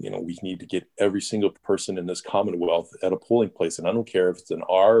that, we need to get every single person in this Commonwealth at a polling place. And I don't care if it's an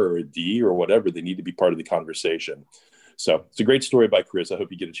R or a D or whatever, they need to be part of the conversation. So it's a great story by Chris. I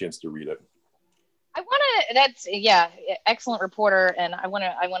hope you get a chance to read it. Excellent reporter. And I want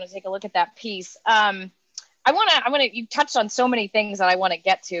to take a look at that piece. You touched on so many things that I want to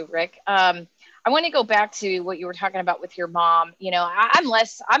get to, Rick. I want to go back to what you were talking about with your mom. I'm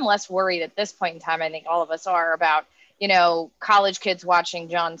less worried at this point in time. I think all of us are about, college kids watching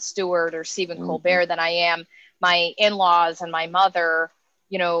Jon Stewart or Stephen Colbert than I am my in-laws and my mother,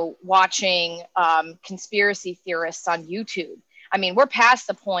 watching conspiracy theorists on YouTube. I mean, we're past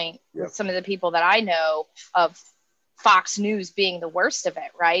the point with some of the people that I know of Fox News being the worst of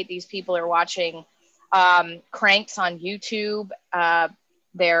it, right? These people are watching cranks on YouTube.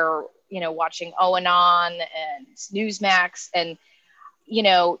 They're, watching Oanon and Newsmax. And,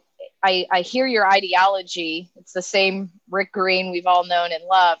 I hear your ideology. It's the same Rick Green we've all known and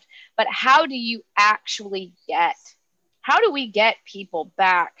loved. But how do we get people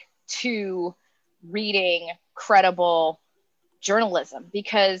back to reading credible journalism?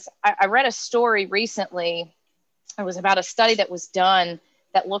 Because I read a story recently. It was about a study that was done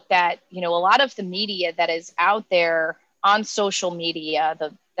that looked at, a lot of the media that is out there on social media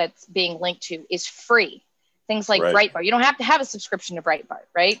that's being linked to is free. Things like Breitbart. You don't have to have a subscription to Breitbart,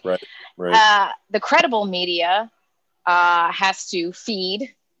 right? Right. The credible media has to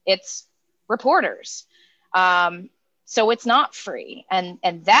feed its reporters. So it's not free. And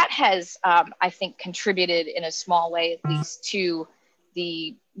that has, I think, contributed in a small way, at least, to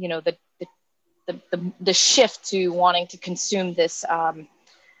the shift to wanting to consume this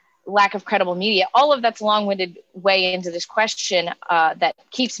lack of credible media. All of that's a long-winded way into this question that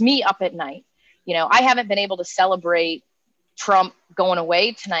keeps me up at night. I haven't been able to celebrate Trump going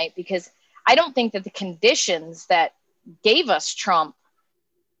away tonight because I don't think that the conditions that gave us Trump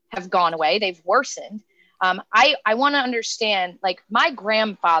have gone away. They've worsened. I want to understand, like my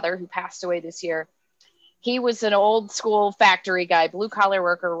grandfather who passed away this year, he was an old school factory guy, blue collar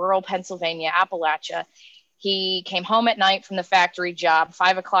worker, rural Pennsylvania, Appalachia. He came home at night from the factory job,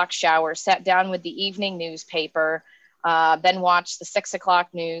 5 o'clock shower, sat down with the evening newspaper, then watched the 6 o'clock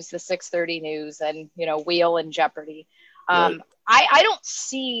news, the 6:30 news, and, Wheel and Jeopardy. I don't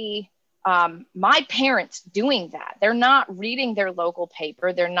see my parents doing that. They're not reading their local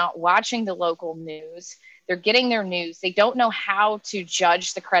paper. They're not watching the local news. They're getting their news. They don't know how to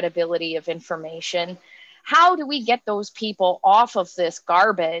judge the credibility of information. How do we get those people off of this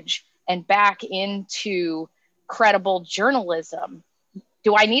garbage and back into credible journalism?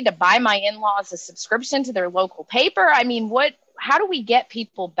 Do I need to buy my in-laws a subscription to their local paper? I mean, how do we get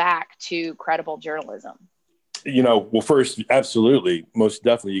people back to credible journalism? Well, first, absolutely, most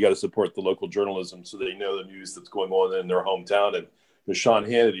definitely, you got to support the local journalism so they know the news that's going on in their hometown. And Sean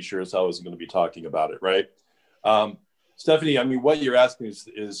Hannity sure as hell isn't going to be talking about it, right? Stephanie, I mean, what you're asking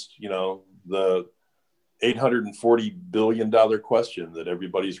is the $840 billion question that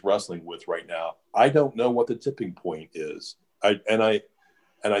everybody's wrestling with right now. I don't know what the tipping point is. I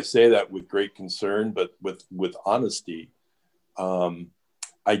say that with great concern, but with honesty.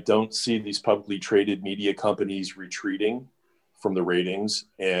 I don't see these publicly traded media companies retreating from the ratings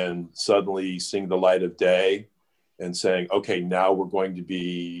and suddenly seeing the light of day and saying, okay, now we're going to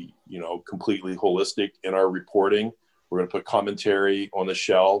be, completely holistic in our reporting. We're going to put commentary on the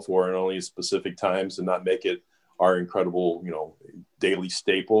shelf or in only specific times and not make it our incredible, daily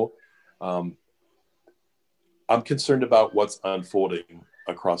staple. I'm concerned about what's unfolding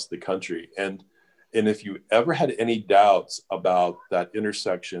across the country. And if you ever had any doubts about that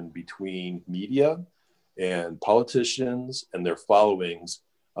intersection between media and politicians and their followings,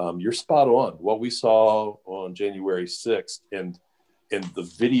 you're spot on. What we saw on January 6th and the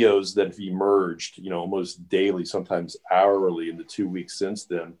videos that have emerged, almost daily, sometimes hourly in the 2 weeks since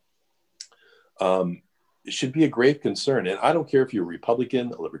then, it should be a grave concern. And I don't care if you're a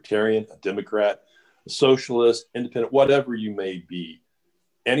Republican, a Libertarian, a Democrat, a socialist, independent, whatever you may be.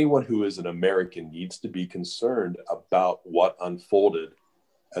 Anyone who is an American needs to be concerned about what unfolded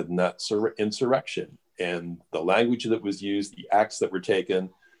in that insurrection and the language that was used, the acts that were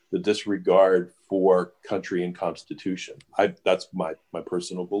taken, the disregard for country and constitution. That's my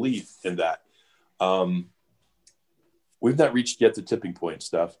personal belief in that. We've not reached yet the tipping point,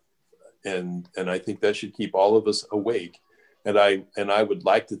 Steph. And I think that should keep all of us awake. And I would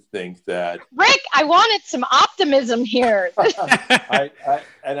like to think that Rick, I wanted some optimism here. I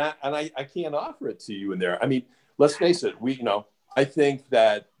can't offer it to you in there. I mean, let's face it, I think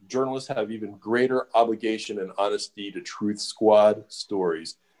that journalists have even greater obligation and honesty to truth squad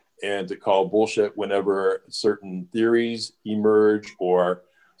stories and to call bullshit whenever certain theories emerge or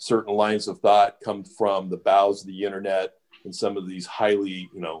certain lines of thought come from the bowels of the internet and some of these highly,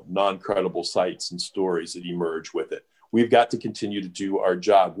 non-credible sites and stories that emerge with it. We've got to continue to do our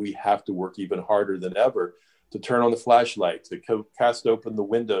job. We have to work even harder than ever to turn on the flashlight, to cast open the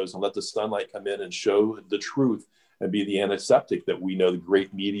windows and let the sunlight come in and show the truth and be the antiseptic that we know the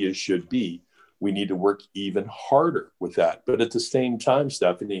great media should be. We need to work even harder with that. But at the same time,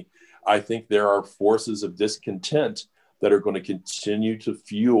 Stephanie, I think there are forces of discontent that are going to continue to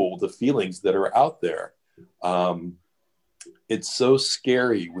fuel the feelings that are out there. It's so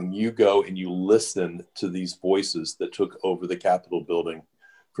scary when you go and you listen to these voices that took over the Capitol building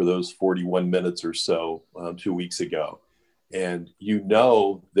for those 41 minutes or so 2 weeks ago. And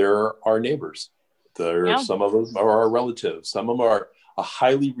they're our neighbors. Some of them are our relatives. Some of them are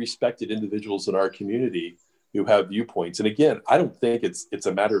highly respected individuals in our community who have viewpoints. And again, I don't think it's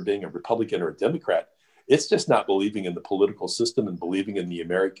a matter of being a Republican or a Democrat. It's just not believing in the political system and believing in the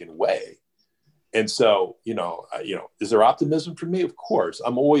American way. And so, is there optimism for me? Of course.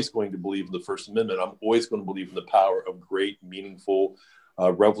 I'm always going to believe in the First Amendment. I'm always going to believe in the power of great, meaningful,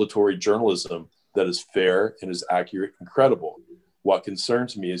 revelatory journalism that is fair and is accurate and credible. What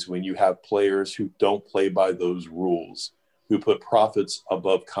concerns me is when you have players who don't play by those rules, who put profits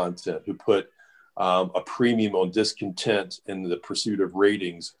above content, who put a premium on discontent in the pursuit of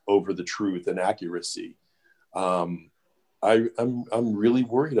ratings over the truth and accuracy. I'm really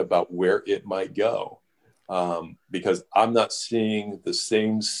worried about where it might go because I'm not seeing the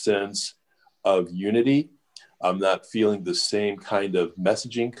same sense of unity. I'm not feeling the same kind of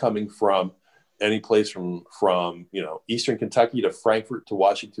messaging coming from any place from Eastern Kentucky to Frankfurt to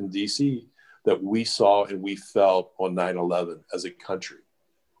Washington, D.C. that we saw and we felt on 9/11 as a country,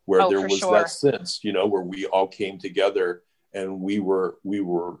 where there was that sense, where we all came together and we were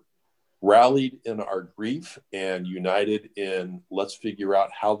rallied in our grief and united in let's figure out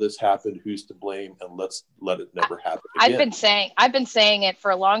how this happened, who's to blame, and let's let it never happen again. I've been saying it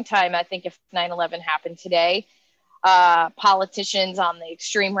for a long time. I think if 9/11 happened today, politicians on the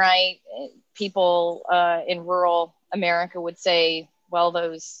extreme right, people in rural America would say, well,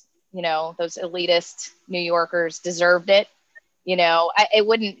 those elitist New Yorkers deserved it. You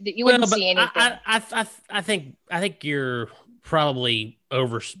wouldn't see anything. I think you're probably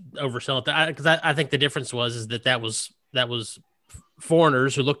overselling that, because I think the difference was that was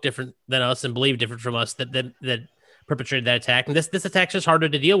foreigners who looked different than us and believed different from us that perpetrated that attack. And this attack's just harder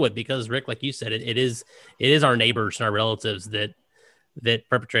to deal with because, Rick, like you said, it is our neighbors and our relatives that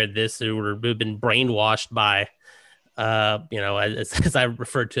perpetrated this, who've been brainwashed by as I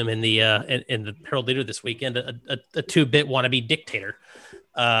referred to him in the Herald Leader this weekend, a 2-bit wannabe dictator,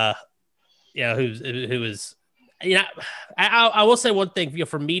 who is. I will say one thing,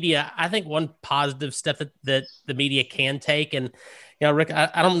 for media, I think one positive step that the media can take, and, Rick,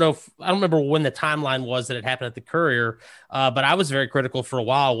 I don't remember when the timeline was that it happened at the Courier, but I was very critical for a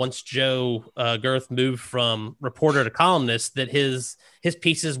while once Joe Girth moved from reporter to columnist, that his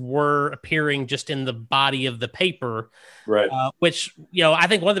pieces were appearing just in the body of the paper, right? Which, I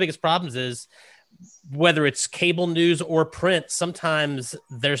think one of the biggest problems is, whether it's cable news or print, sometimes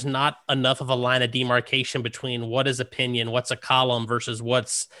there's not enough of a line of demarcation between what is opinion, what's a column versus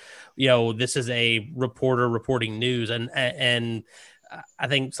what's, this is a reporter reporting news. And I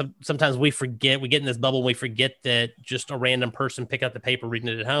think sometimes we get in this bubble. We forget that just a random person picking up the paper, reading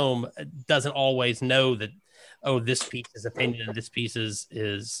it at home, doesn't always know that, this piece is opinion and this piece is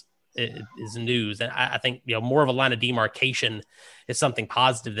news. And I think, more of a line of demarcation is something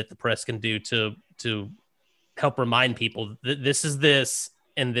positive that the press can do to help remind people that this is this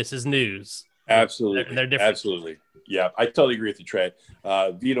and this is news. Absolutely. They're different. Absolutely. Yeah, I totally agree with you, Trey.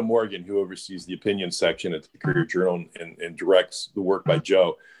 Vita Morgan, who oversees the opinion section at the Courier Journal and directs the work by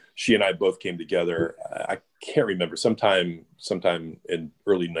Joe, she and I both came together. I can't remember, sometime in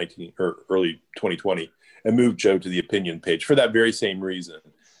early 2020, and moved Joe to the opinion page for that very same reason.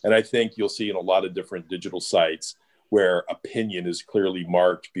 And I think you'll see in a lot of different digital sites where opinion is clearly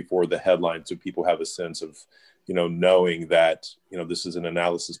marked before the headline, so people have a sense of, knowing that, this is an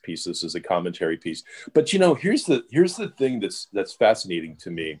analysis piece, this is a commentary piece. But here's the thing that's fascinating to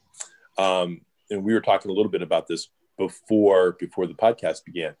me, and we were talking a little bit about this before the podcast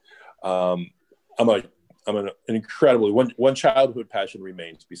began. I'm an incredibly one childhood passion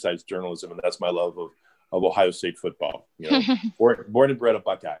remains besides journalism, and that's my love of Ohio State football. Born and bred a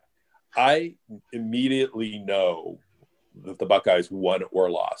Buckeye. I immediately know that the Buckeyes won or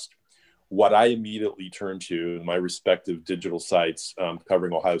lost what I immediately turn to in my respective digital sites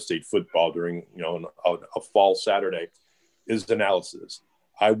covering Ohio State football during, a fall Saturday is analysis.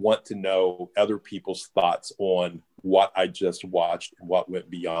 I want to know other people's thoughts on what I just watched and what went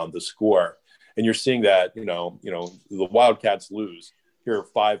beyond the score. And you're seeing that, the Wildcats lose. Here are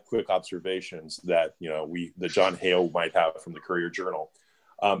 5 quick observations that, that John Hale might have from the Courier-Journal.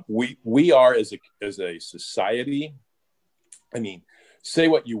 We are as a society, I mean, say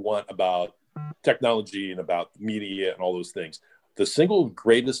what you want about technology and about media and all those things. The single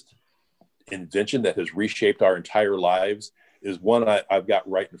greatest invention that has reshaped our entire lives is one I've got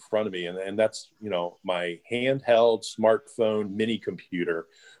right in front of me. And that's, my handheld smartphone mini computer,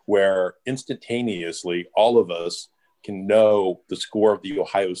 where instantaneously all of us can know the score of the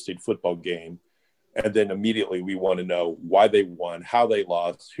Ohio State football game. And then immediately we want to know why they won, how they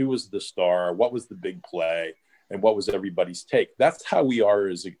lost, who was the star, what was the big play, and what was everybody's take. That's how we are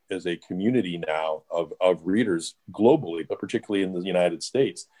as a community now of readers globally, but particularly in the United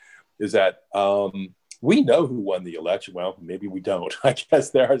States, is that we know who won the election. Well, maybe we don't. I guess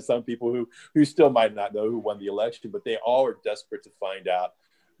there are some people who still might not know who won the election, but they all are desperate to find out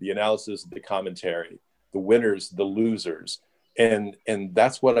the analysis, the commentary, the winners, the losers. And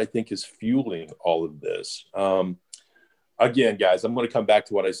that's what I think is fueling all of this. Again, guys, I'm going to come back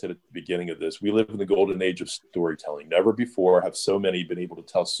to what I said at the beginning of this. We live in the golden age of storytelling. Never before have so many been able to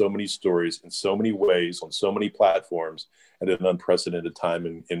tell so many stories in so many ways on so many platforms at an unprecedented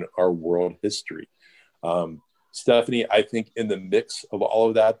time in our world history. Stephanie, I think in the mix of all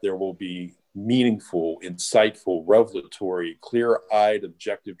of that, there will be meaningful, insightful, revelatory, clear-eyed,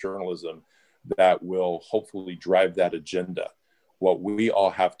 objective journalism that will hopefully drive that agenda. What we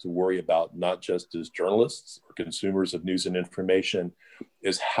all have to worry about, not just as journalists or consumers of news and information,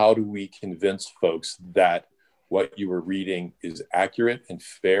 is how do we convince folks that what you are reading is accurate and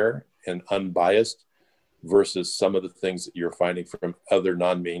fair and unbiased versus some of the things that you're finding from other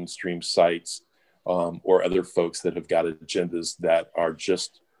non-mainstream sites or other folks that have got agendas that are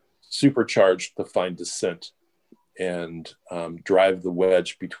just supercharged to find dissent and drive the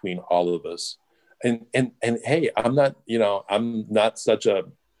wedge between all of us. And hey, I'm not such a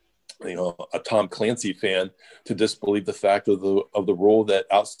Tom Clancy fan to disbelieve the fact of the role that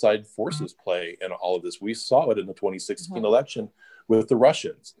outside forces play in all of this. We saw it in the 2016 election with the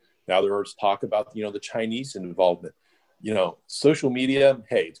Russians. Now there's talk about the Chinese involvement. Social media.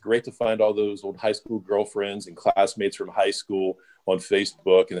 Hey, it's great to find all those old high school girlfriends and classmates from high school on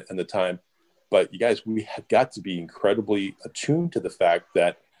Facebook and the time. But you guys, we have got to be incredibly attuned to the fact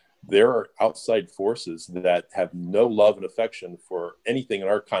that there are outside forces that have no love and affection for anything in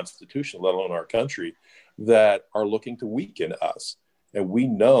our Constitution, let alone our country, that are looking to weaken us. And we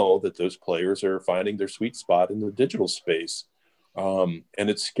know that those players are finding their sweet spot in the digital space. And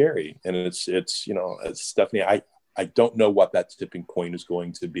it's scary. And it's Stephanie, I don't know what that tipping point is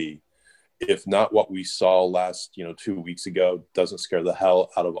going to be. If not what we saw last, 2 weeks ago doesn't scare the hell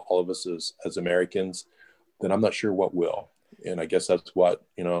out of all of us as Americans, then I'm not sure what will. And I guess that's what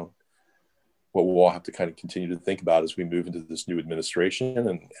we'll all have to kind of continue to think about as we move into this new administration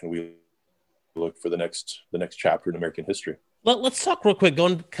and we look for the next chapter in American history. Let's talk real quick,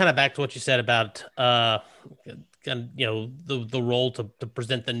 going kind of back to what you said about, the role to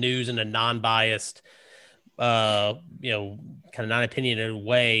present the news in a non-biased, kind of non-opinionated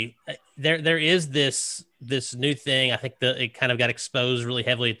way. There is this new thing. I think that it kind of got exposed really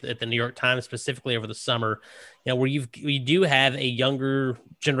heavily at the New York Times, specifically over the summer, where you do have a younger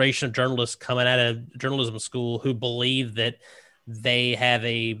generation of journalists coming out of journalism school who believe that they have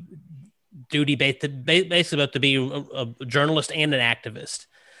a duty basically to be a journalist and an activist.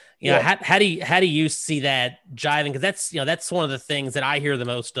 How do you see that jiving? Because that's one of the things that I hear the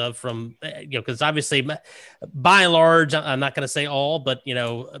most of from because obviously by and large, I'm not going to say all, but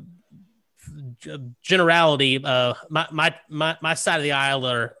generality, my side of the aisle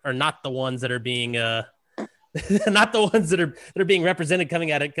are not the ones that are being not the ones that are being represented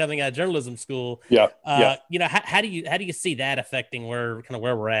coming out of journalism school. How do you see that affecting where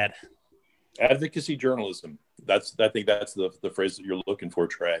we're at? Advocacy journalism. I think that's the phrase that you're looking for,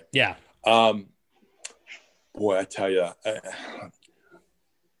 Trey. Yeah. Boy, I tell you,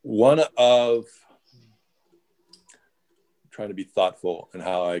 trying to be thoughtful in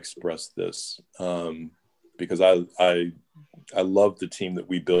how I express this, because I love the team that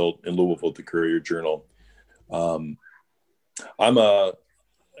we built in Louisville, the Courier-Journal. I'm a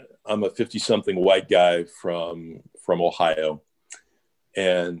 50-something white guy from Ohio,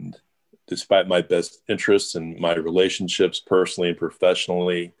 and despite my best interests and my relationships personally and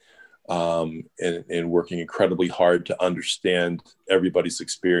professionally, and working incredibly hard to understand everybody's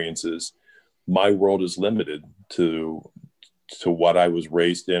experiences, my world is limited to what I was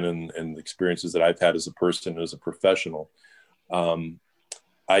raised in and the experiences that I've had as a person, as a professional.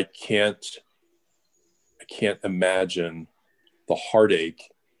 I can't imagine the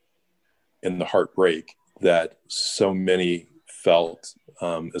heartache and the heartbreak that so many felt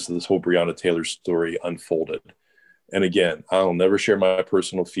as this whole Breonna Taylor story unfolded. And again, I'll never share my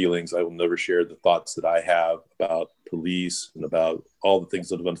personal feelings. I will never share the thoughts that I have about police and about all the things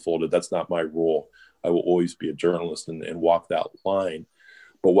that have unfolded. That's not my role. I will always be a journalist and walk that line.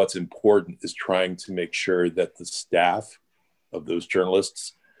 But what's important is trying to make sure that the staff of those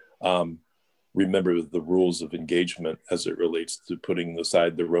journalists remember the rules of engagement as it relates to putting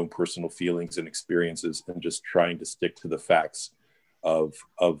aside their own personal feelings and experiences and just trying to stick to the facts of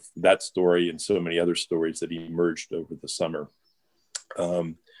that story and so many other stories that emerged over the summer.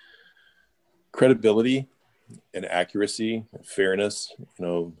 Credibility and accuracy and fairness,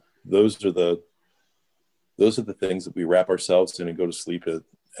 those are the things that we wrap ourselves in and go to sleep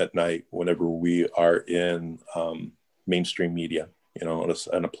at night whenever we are in mainstream media, in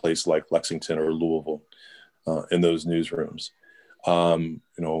a place like Lexington or Louisville, in those newsrooms.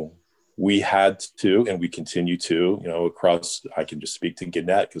 We had to, and we continue to, across, I can just speak to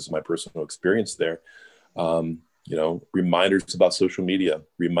Gannett because of my personal experience there, reminders about social media,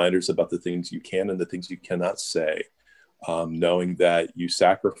 reminders about the things you can and the things you cannot say, knowing that you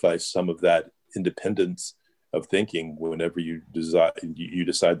sacrifice some of that independence of thinking whenever you decide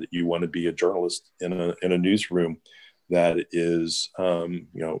that you want to be a journalist in a newsroom that is,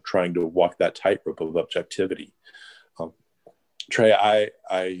 trying to walk that tightrope of objectivity. Trey,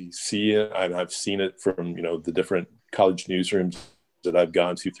 I see it, and I've seen it from, the different college newsrooms that I've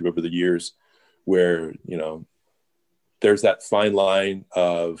gone through over the years where, there's that fine line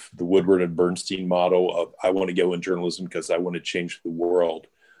of the Woodward and Bernstein model of, I want to go in journalism because I want to change the world.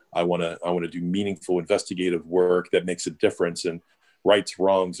 I want to do meaningful investigative work that makes a difference and rights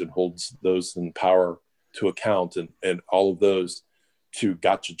wrongs and holds those in power to account, and all of those, to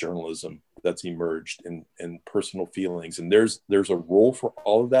gotcha journalism that's emerged in personal feelings. And there's a role for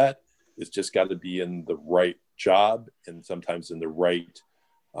all of that. It's just got to be in the right job and sometimes in the right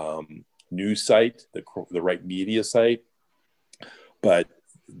news site, the right media site. But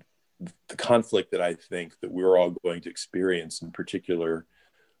the conflict that I think that we're all going to experience in particular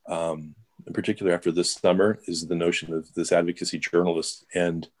after this summer is the notion of this advocacy journalist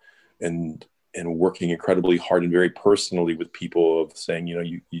and working incredibly hard and very personally with people of saying,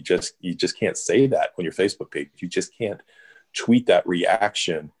 you just can't say that on your Facebook page. You just can't tweet that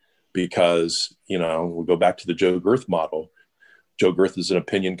reaction because, we'll go back to the Joe Girth model. Joe Girth is an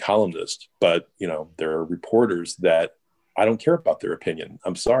opinion columnist, but, there are reporters that I don't care about their opinion.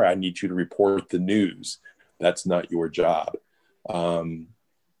 I'm sorry. I need you to report the news. That's not your job.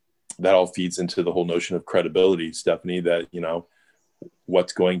 That all feeds into the whole notion of credibility, Stephanie, that,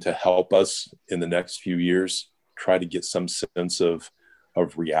 what's going to help us in the next few years, try to get some sense of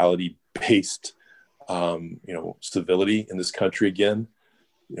reality-based, civility in this country again,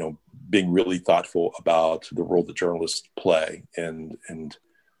 being really thoughtful about the role that journalists play and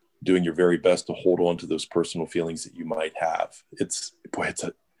doing your very best to hold on to those personal feelings that you might have. It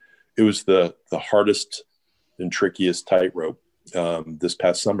was the hardest and trickiest tightrope this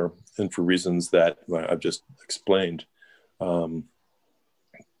past summer, and for reasons that I've just explained.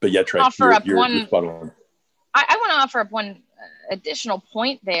 But yeah, Trey, you're spot on. I want to offer up one additional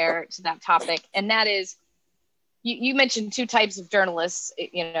point there to that topic, and that is, you mentioned two types of journalists,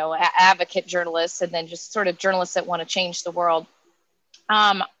 advocate journalists, and then just sort of journalists that want to change the world.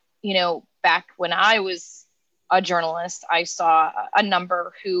 Back when I was a journalist, I saw a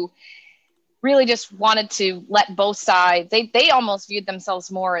number who really just wanted to let both sides, they almost viewed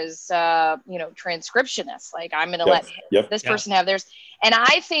themselves more as, transcriptionists. Like, I'm going to let this person have theirs. And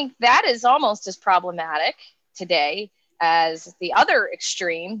I think that is almost as problematic today as the other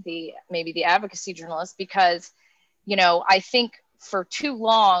extreme, maybe the advocacy journalist, because, I think for too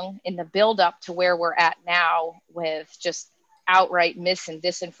long in the buildup to where we're at now with just outright mis and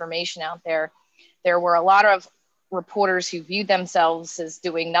disinformation out there were a lot of reporters who viewed themselves as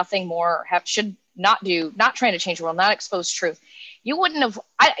doing nothing more, not trying to change the world, not expose truth. You would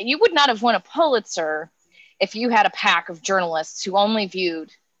not have won a Pulitzer if you had a pack of journalists who only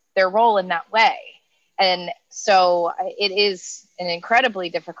viewed their role in that way. And so it is an incredibly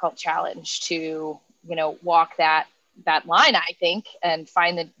difficult challenge to, walk that line, I think, and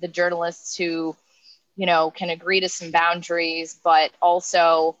find the journalists who, can agree to some boundaries, but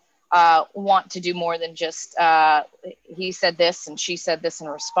also want to do more than just he said this and she said this in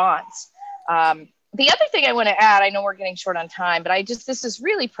response. The other thing I want to add, I know we're getting short on time, but this is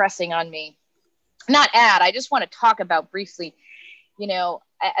really pressing on me. not add, I just want to talk about briefly,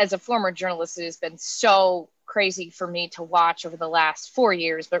 as a former journalist, it has been so crazy for me to watch over the last 4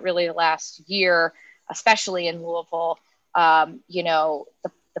 years, but really the last year, especially in Louisville, the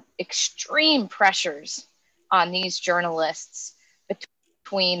extreme pressures on these journalists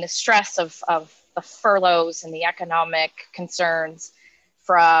between the stress of the furloughs and the economic concerns,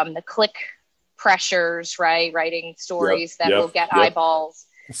 from the click pressures, right? Writing stories that will get eyeballs,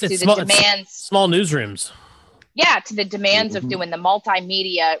 to the demands. Small newsrooms. Yeah, to the demands of doing the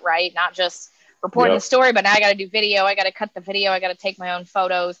multimedia, right? Not just reporting the story, but now I got to do video. I got to cut the video. I got to take my own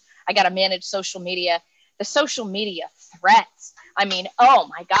photos. I got to manage social media. The social media threats. I mean, oh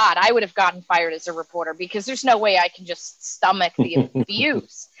my God, I would have gotten fired as a reporter, because there's no way I can just stomach the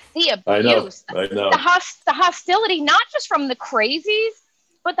abuse. The abuse. I know. The hostility, not just from the crazies,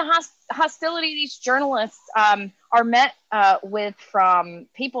 but the hostility these journalists are met with from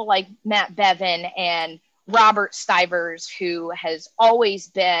people like Matt Bevin and Robert Stivers, who has always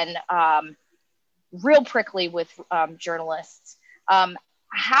been real prickly with journalists.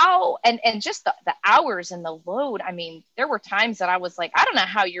 How and just the hours and the load. I mean, there were times that I was like, I don't know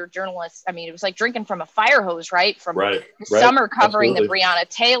how you're journalists. I mean, it was like drinking from a fire hose, right? From the summer covering the Breonna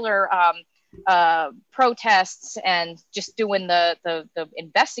Taylor protests, and just doing the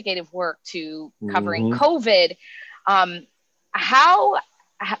investigative work, to covering COVID.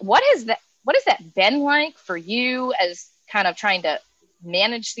 What has that been like for you, as kind of trying to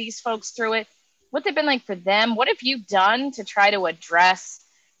manage these folks through it? What's it been like for them? What have you done to try to address,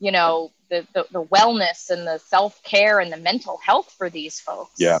 the wellness and the self-care and the mental health for these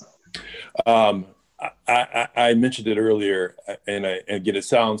folks? Yeah. I mentioned it earlier, and again, it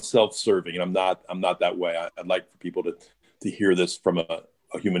sounds self-serving, and I'm not that way. I'd like for people to hear this from a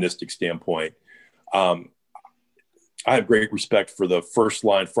humanistic standpoint. I have great respect for the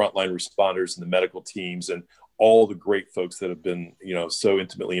frontline responders and the medical teams and all the great folks that have been, so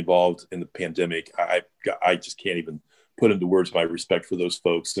intimately involved in the pandemic. I just can't even put into words my respect for those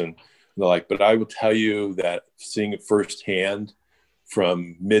folks. And but I will tell you that seeing it firsthand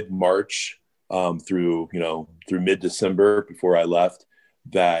from mid-March through mid-December, before I left,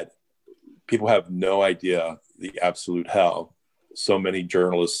 that people have no idea the absolute hell so many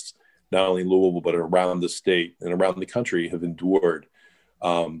journalists, not only in Louisville, but around the state and around the country, have endured.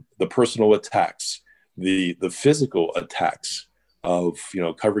 The personal attacks, the physical attacks of,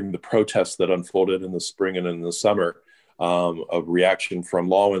 covering the protests that unfolded in the spring and in the summer, of reaction from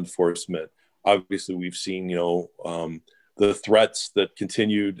law enforcement. Obviously, we've seen, the threats that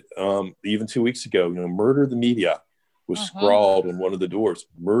continued even 2 weeks ago. Murder the media was scrawled on one of the doors.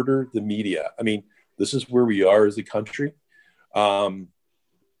 Murder the media. I mean, this is where we are as a country.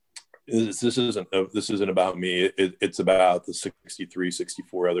 This isn't about me. It's about the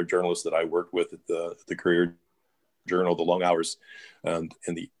 64 other journalists that I worked with at the Courier Journal, the long hours, and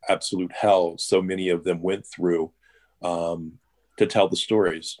the absolute hell so many of them went through to tell the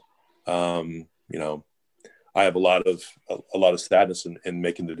stories. I have a lot of sadness in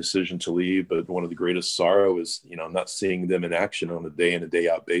making the decision to leave, but one of the greatest sorrow is, not seeing them in action on a day in and day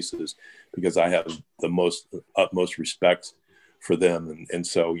out basis, because I have the utmost respect for them. And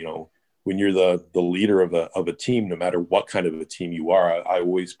so, when you're the leader of a team, no matter what kind of a team you are, I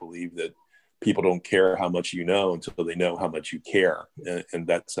always believe that people don't care how much you know until they know how much you care. And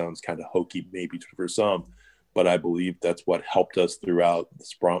that sounds kind of hokey maybe for some, but I believe that's what helped us throughout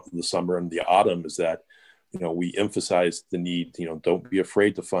the summer and the autumn, is that, we emphasize the need, don't be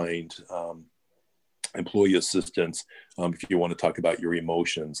afraid to find employee assistance. If you want to talk about your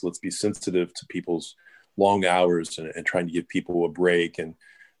emotions, let's be sensitive to people's long hours and trying to give people a break, and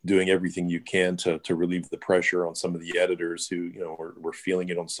doing everything you can to relieve the pressure on some of the editors who, were feeling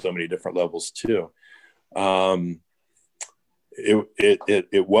it on so many different levels too.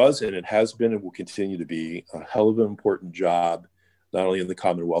 It was, and it has been, and will continue to be, a hell of an important job, not only in the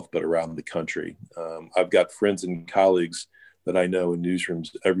Commonwealth, but around the country. I've got friends and colleagues that I know in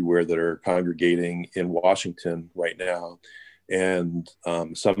newsrooms everywhere that are congregating in Washington right now. And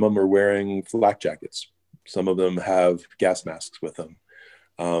some of them are wearing flak jackets. Some of them have gas masks with them.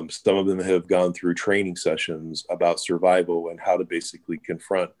 Some of them have gone through training sessions about survival and how to basically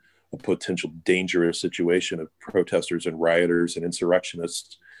confront a potential dangerous situation of protesters and rioters and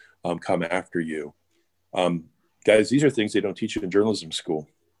insurrectionists come after you. Guys, these are things they don't teach you in journalism school.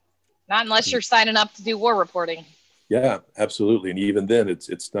 Not unless you're signing up to do war reporting. Yeah, absolutely. And even then,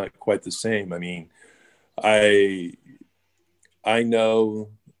 it's not quite the same. I mean, I know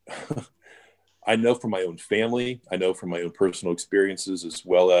I know from my own family, I know from my own personal experiences, as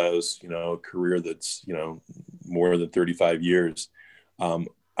well as, a career that's, more than 35 years.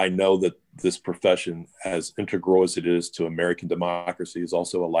 I know that this profession, as integral as it is to American democracy, is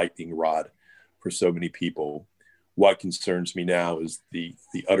also a lightning rod for so many people. What concerns me now is the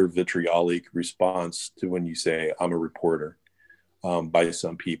utter vitriolic response to when you say I'm a reporter by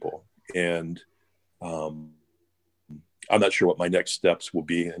some people. And I'm not sure what my next steps will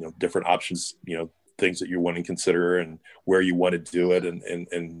be, different options, things that you want to consider and where you want to do it.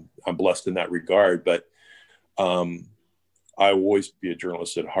 And I'm blessed in that regard, but I will always be a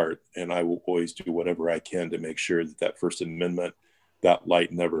journalist at heart, and I will always do whatever I can to make sure that First Amendment, that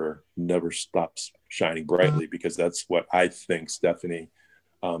light never stops shining brightly, because that's what I think, Stephanie,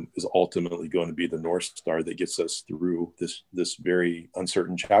 is ultimately going to be the North Star that gets us through this very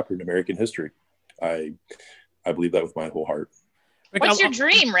uncertain chapter in American history. I believe that with my whole heart. Rick, what's your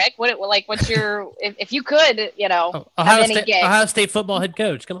dream, Rick? What's your, if you could, Ohio State football head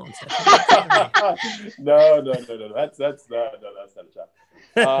coach. Come on, No. That's not a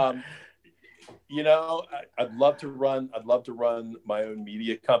job. I'd love to run my own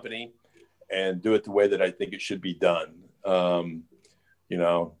media company and do it the way that I think it should be done. Both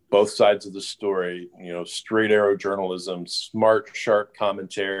sides of the story, straight arrow journalism, smart, sharp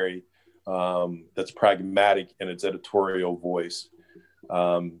commentary, that's pragmatic in its editorial voice.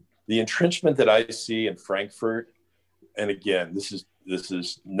 The entrenchment that I see in Frankfurt, and again, this is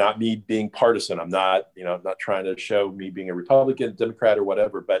not me being partisan. I'm not trying to show me being a Republican, Democrat, or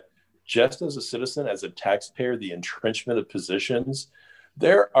whatever, but just as a citizen, as a taxpayer, the entrenchment of positions,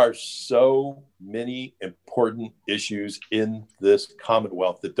 there are so many important issues in this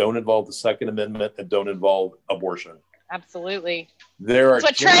Commonwealth that don't involve the Second Amendment and don't involve abortion. Absolutely. That's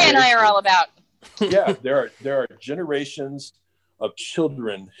what Trey and I are all about. Yeah, there are generations of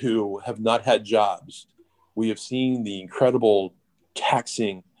children who have not had jobs. We have seen the incredible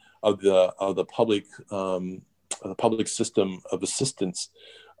taxing of the public system of assistance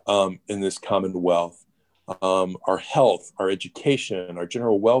in this Commonwealth. Our health, our education, our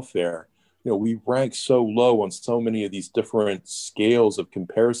general welfare. We rank so low on so many of these different scales of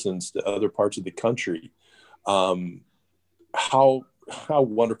comparisons to other parts of the country. How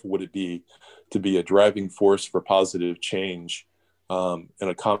wonderful would it be to be a driving force for positive change in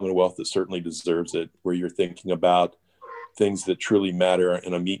a Commonwealth that certainly deserves it, where you're thinking about things that truly matter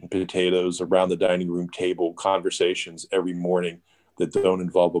in a meat and potatoes around the dining room table conversations every morning that don't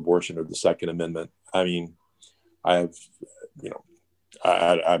involve abortion or the Second Amendment. I mean, I'm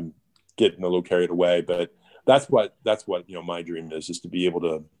getting a little carried away, but that's what my dream is to be able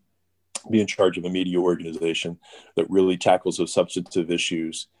to be in charge of a media organization that really tackles those substantive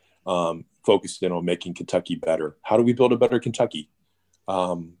issues, focused in on making Kentucky better. How do we build a better Kentucky?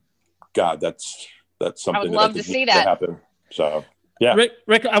 God, that's something I would love to see that happen. So yeah,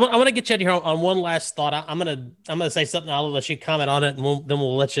 Rick, I want to get you out here on one last thought. I'm gonna say something. I'll let you comment on it, and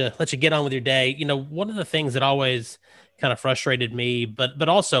we'll let you get on with your day. One of the things that always kind of frustrated me, but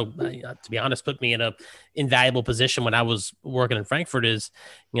also, to be honest, put me in a invaluable position when I was working in Frankfurt is,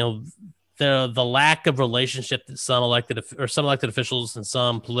 the lack of relationship that some elected officials and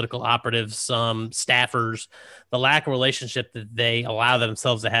some political operatives, some staffers, the lack of relationship that they allow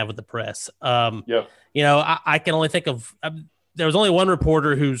themselves to have with the press. I can only think of, there was only one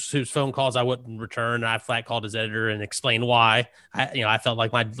reporter whose phone calls I wouldn't return. And I flat called his editor and explained why. I felt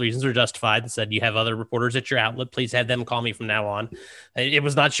like my reasons were justified and said, you have other reporters at your outlet. Please have them call me from now on. It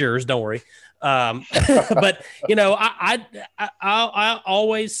was not yours. Don't worry. But I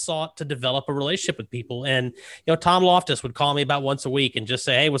always sought to develop a relationship with people, and Tom Loftus would call me about once a week and just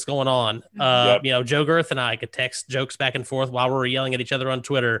say, "Hey, what's going on?" Joe Girth and I could text jokes back and forth while we were yelling at each other on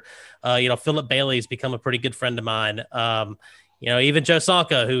Twitter. Philip Bailey's become a pretty good friend of mine. Even Joe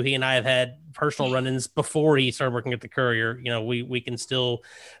Sonka, who he and I have had personal run-ins before he started working at the Courier. We can still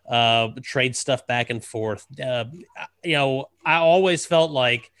trade stuff back and forth. I always felt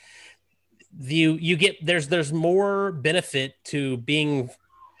like there's more benefit to being,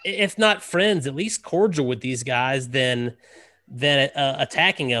 if not friends, at least cordial with these guys than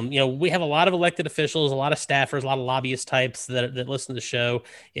attacking them. We have a lot of elected officials, a lot of staffers, a lot of lobbyist types that listen to the show.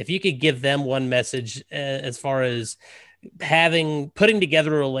 If you could give them one message as far as putting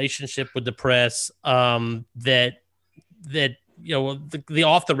together a relationship with the press, that the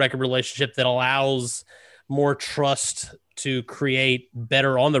off the record relationship that allows more trust to create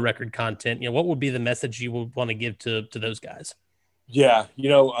better on the record content, what would be the message you would want to give to those guys? Yeah.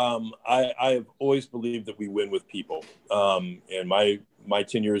 I've always believed that we win with people. And my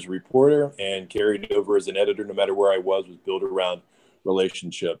tenure as a reporter and carried over as an editor, no matter where I was built around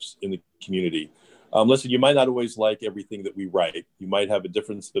relationships in the community. Listen, you might not always like everything that we write. You might have a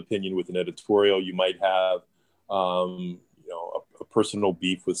difference of opinion with an editorial. You might have, a a personal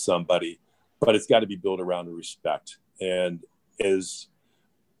beef with somebody, but it's got to be built around respect. And as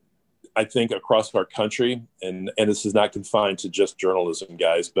I think across our country, and this is not confined to just journalism,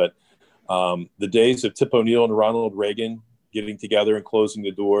 guys, but the days of Tip O'Neill and Ronald Reagan getting together and closing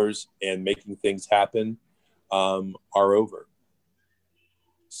the doors and making things happen are over.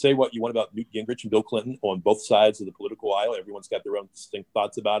 Say what you want about Newt Gingrich and Bill Clinton on both sides of the political aisle. Everyone's got their own distinct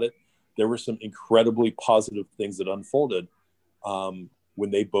thoughts about it. There were some incredibly positive things that unfolded when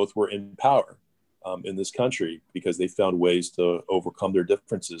they both were in power in this country, because they found ways to overcome their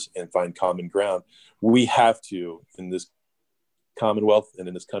differences and find common ground. We have to, in this Commonwealth and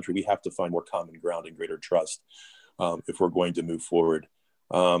in this country, we have to find more common ground and greater trust if we're going to move forward.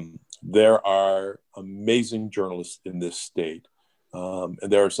 There are amazing journalists in this state. And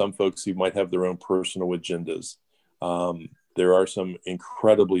there are some folks who might have their own personal agendas. There are some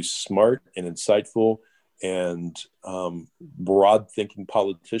incredibly smart and insightful and broad-thinking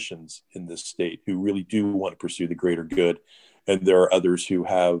politicians in this state who really do want to pursue the greater good. And there are others who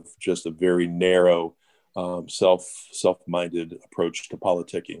have just a very narrow, self-minded approach to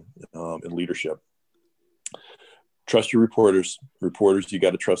politicking and leadership. Trust your reporters. Reporters, you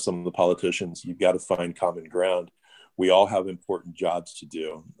got to trust some of the politicians. You've got to find common ground. We all have important jobs to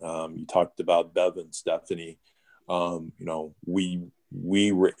do. You talked about Bevan, Stephanie.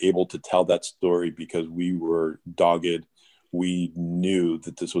 We were able to tell that story because we were dogged. We knew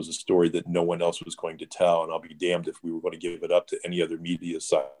that this was a story that no one else was going to tell. And I'll be damned if we were going to give it up to any other media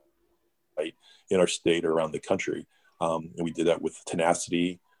site in our state or around the country. And we did that with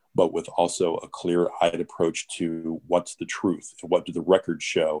tenacity, but with also a clear-eyed approach to what's the truth, what do the records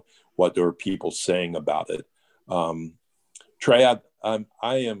show, what are people saying about it. Trey, I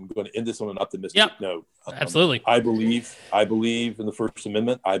am going to end this on an optimistic note. Absolutely. I believe in the First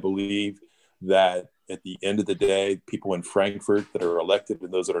Amendment. I believe that at the end of the day, people in Frankfort that are elected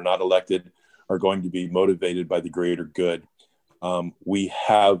and those that are not elected are going to be motivated by the greater good. We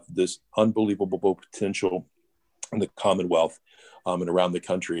have this unbelievable potential in the Commonwealth and around the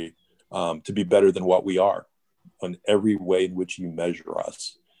country to be better than what we are in every way in which you measure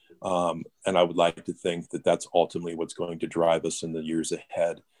us. And I would like to think that that's ultimately what's going to drive us in the years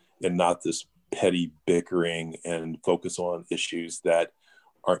ahead, and not this petty bickering and focus on issues that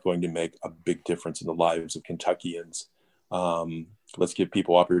aren't going to make a big difference in the lives of Kentuckians. Let's give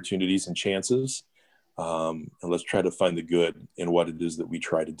people opportunities and chances, and let's try to find the good in what it is that we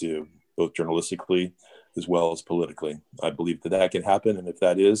try to do, both journalistically as well as politically. I believe that can happen, and if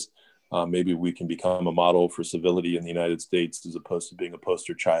that is, maybe we can become a model for civility in the United States, as opposed to being a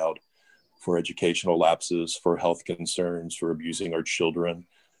poster child for educational lapses, for health concerns, for abusing our children,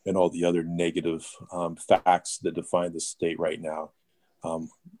 and all the other negative facts that define the state right now.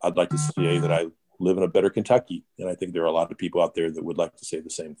 I'd like to say that I live in a better Kentucky, and I think there are a lot of people out there that would like to say the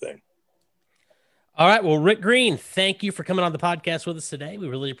same thing. All right. Well, Rick Green, thank you for coming on the podcast with us today. We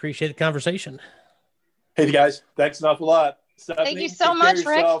really appreciate the conversation. Hey, guys. Thanks an awful lot. Stephanie, thank you so much,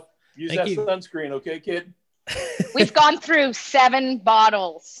 Rick. Use that sunscreen, okay, kid? We've gone through 7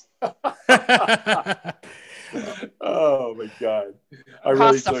 bottles. Oh my God! I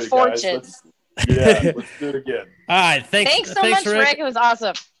really enjoyed it, guys. Let's do it again. All right, thanks so much, Rick. It was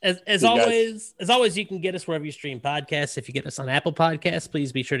awesome. As always, you can get us wherever you stream podcasts. If you get us on Apple Podcasts,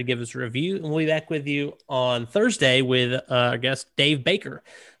 please be sure to give us a review, and we'll be back with you on Thursday with our guest Dave Baker.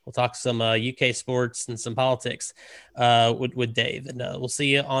 We'll talk some UK sports and some politics with Dave, and we'll see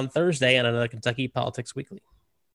you on Thursday on another Kentucky Politics Weekly.